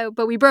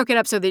we broke it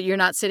up so that you're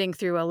not sitting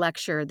through a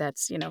lecture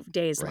that's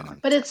days Right long. on.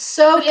 But it's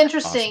so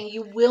interesting.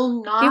 You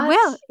will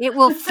not. It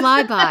will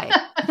fly by.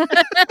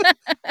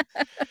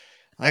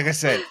 Like I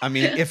said, I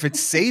mean, if it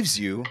saves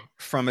you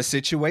from a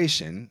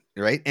situation,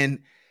 right? And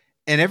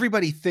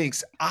everybody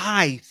thinks,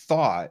 I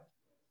thought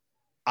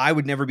I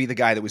would never be the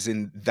guy that was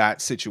in that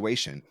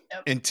situation.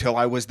 Yep. Until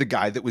I was the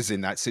guy that was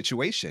in that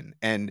situation.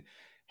 And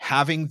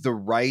having the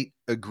right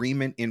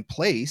agreement in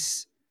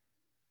place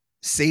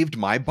saved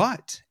my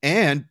butt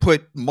and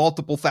put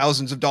multiple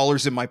thousands of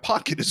dollars in my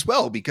pocket as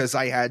well, because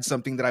I had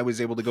something that I was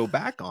able to go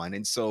back on.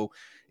 And so,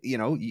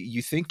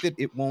 you think that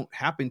it won't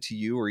happen to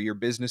you, or your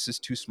business is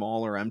too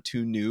small, or I'm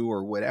too new,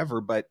 or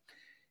whatever, but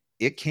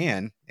it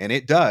can, and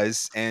it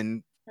does.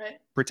 And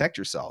protect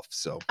yourself.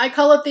 So I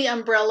call it the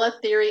umbrella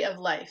theory of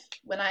life.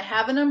 When I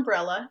have an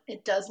umbrella,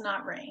 it does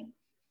not rain.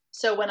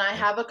 So when I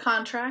have a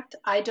contract,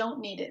 I don't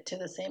need it to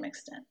the same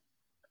extent.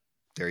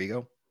 There you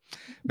go.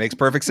 Makes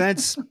perfect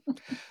sense.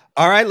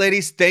 All right,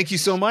 ladies, thank you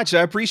so much.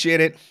 I appreciate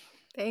it.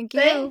 Thank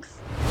you. Thanks.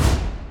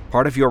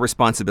 Part of your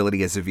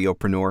responsibility as a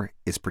VOpreneur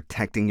is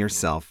protecting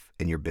yourself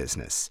and your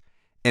business.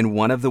 And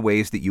one of the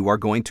ways that you are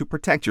going to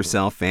protect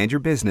yourself and your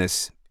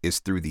business is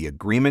through the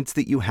agreements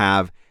that you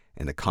have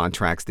and the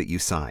contracts that you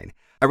sign.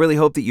 I really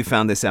hope that you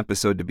found this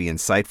episode to be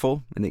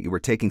insightful and that you were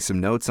taking some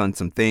notes on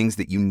some things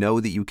that you know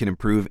that you can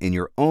improve in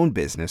your own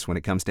business when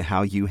it comes to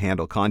how you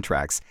handle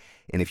contracts.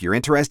 And if you're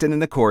interested in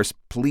the course,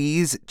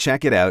 please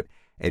check it out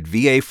at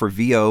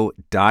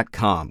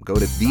vaforvo.com. Go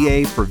to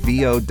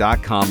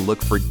vaforvo.com,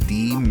 look for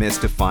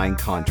Demystifying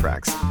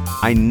Contracts.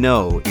 I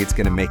know it's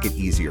going to make it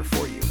easier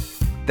for you.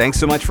 Thanks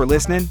so much for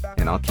listening,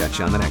 and I'll catch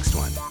you on the next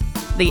one.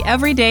 The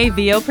Everyday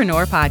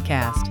VOpreneur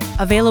Podcast.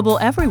 Available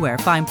everywhere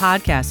fine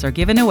podcasts are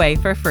given away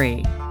for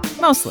free.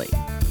 Mostly,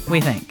 we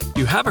think.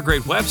 You have a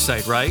great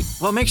website, right?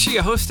 Well, make sure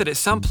you host it at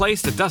some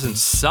place that doesn't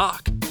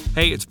suck.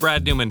 Hey, it's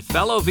Brad Newman,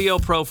 fellow VO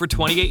Pro for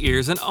 28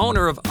 years and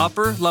owner of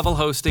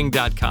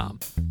UpperLevelHosting.com.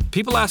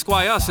 People ask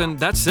why us, and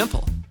that's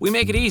simple. We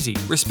make it easy,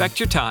 respect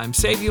your time,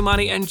 save you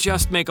money, and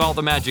just make all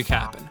the magic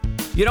happen.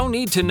 You don't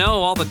need to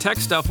know all the tech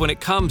stuff when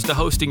it comes to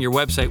hosting your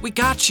website. We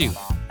got you.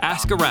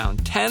 Ask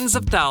around. Tens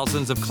of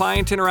thousands of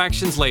client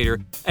interactions later,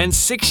 and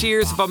 6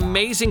 years of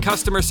amazing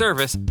customer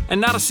service, and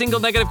not a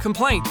single negative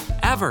complaint,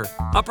 ever.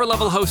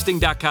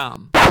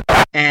 UpperLevelHosting.com.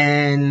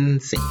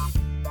 And see.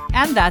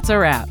 And that's a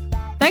wrap.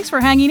 Thanks for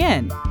hanging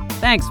in.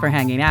 Thanks for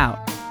hanging out.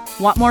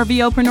 Want more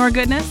VOpreneur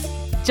goodness?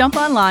 Jump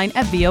online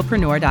at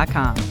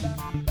VOpreneur.com.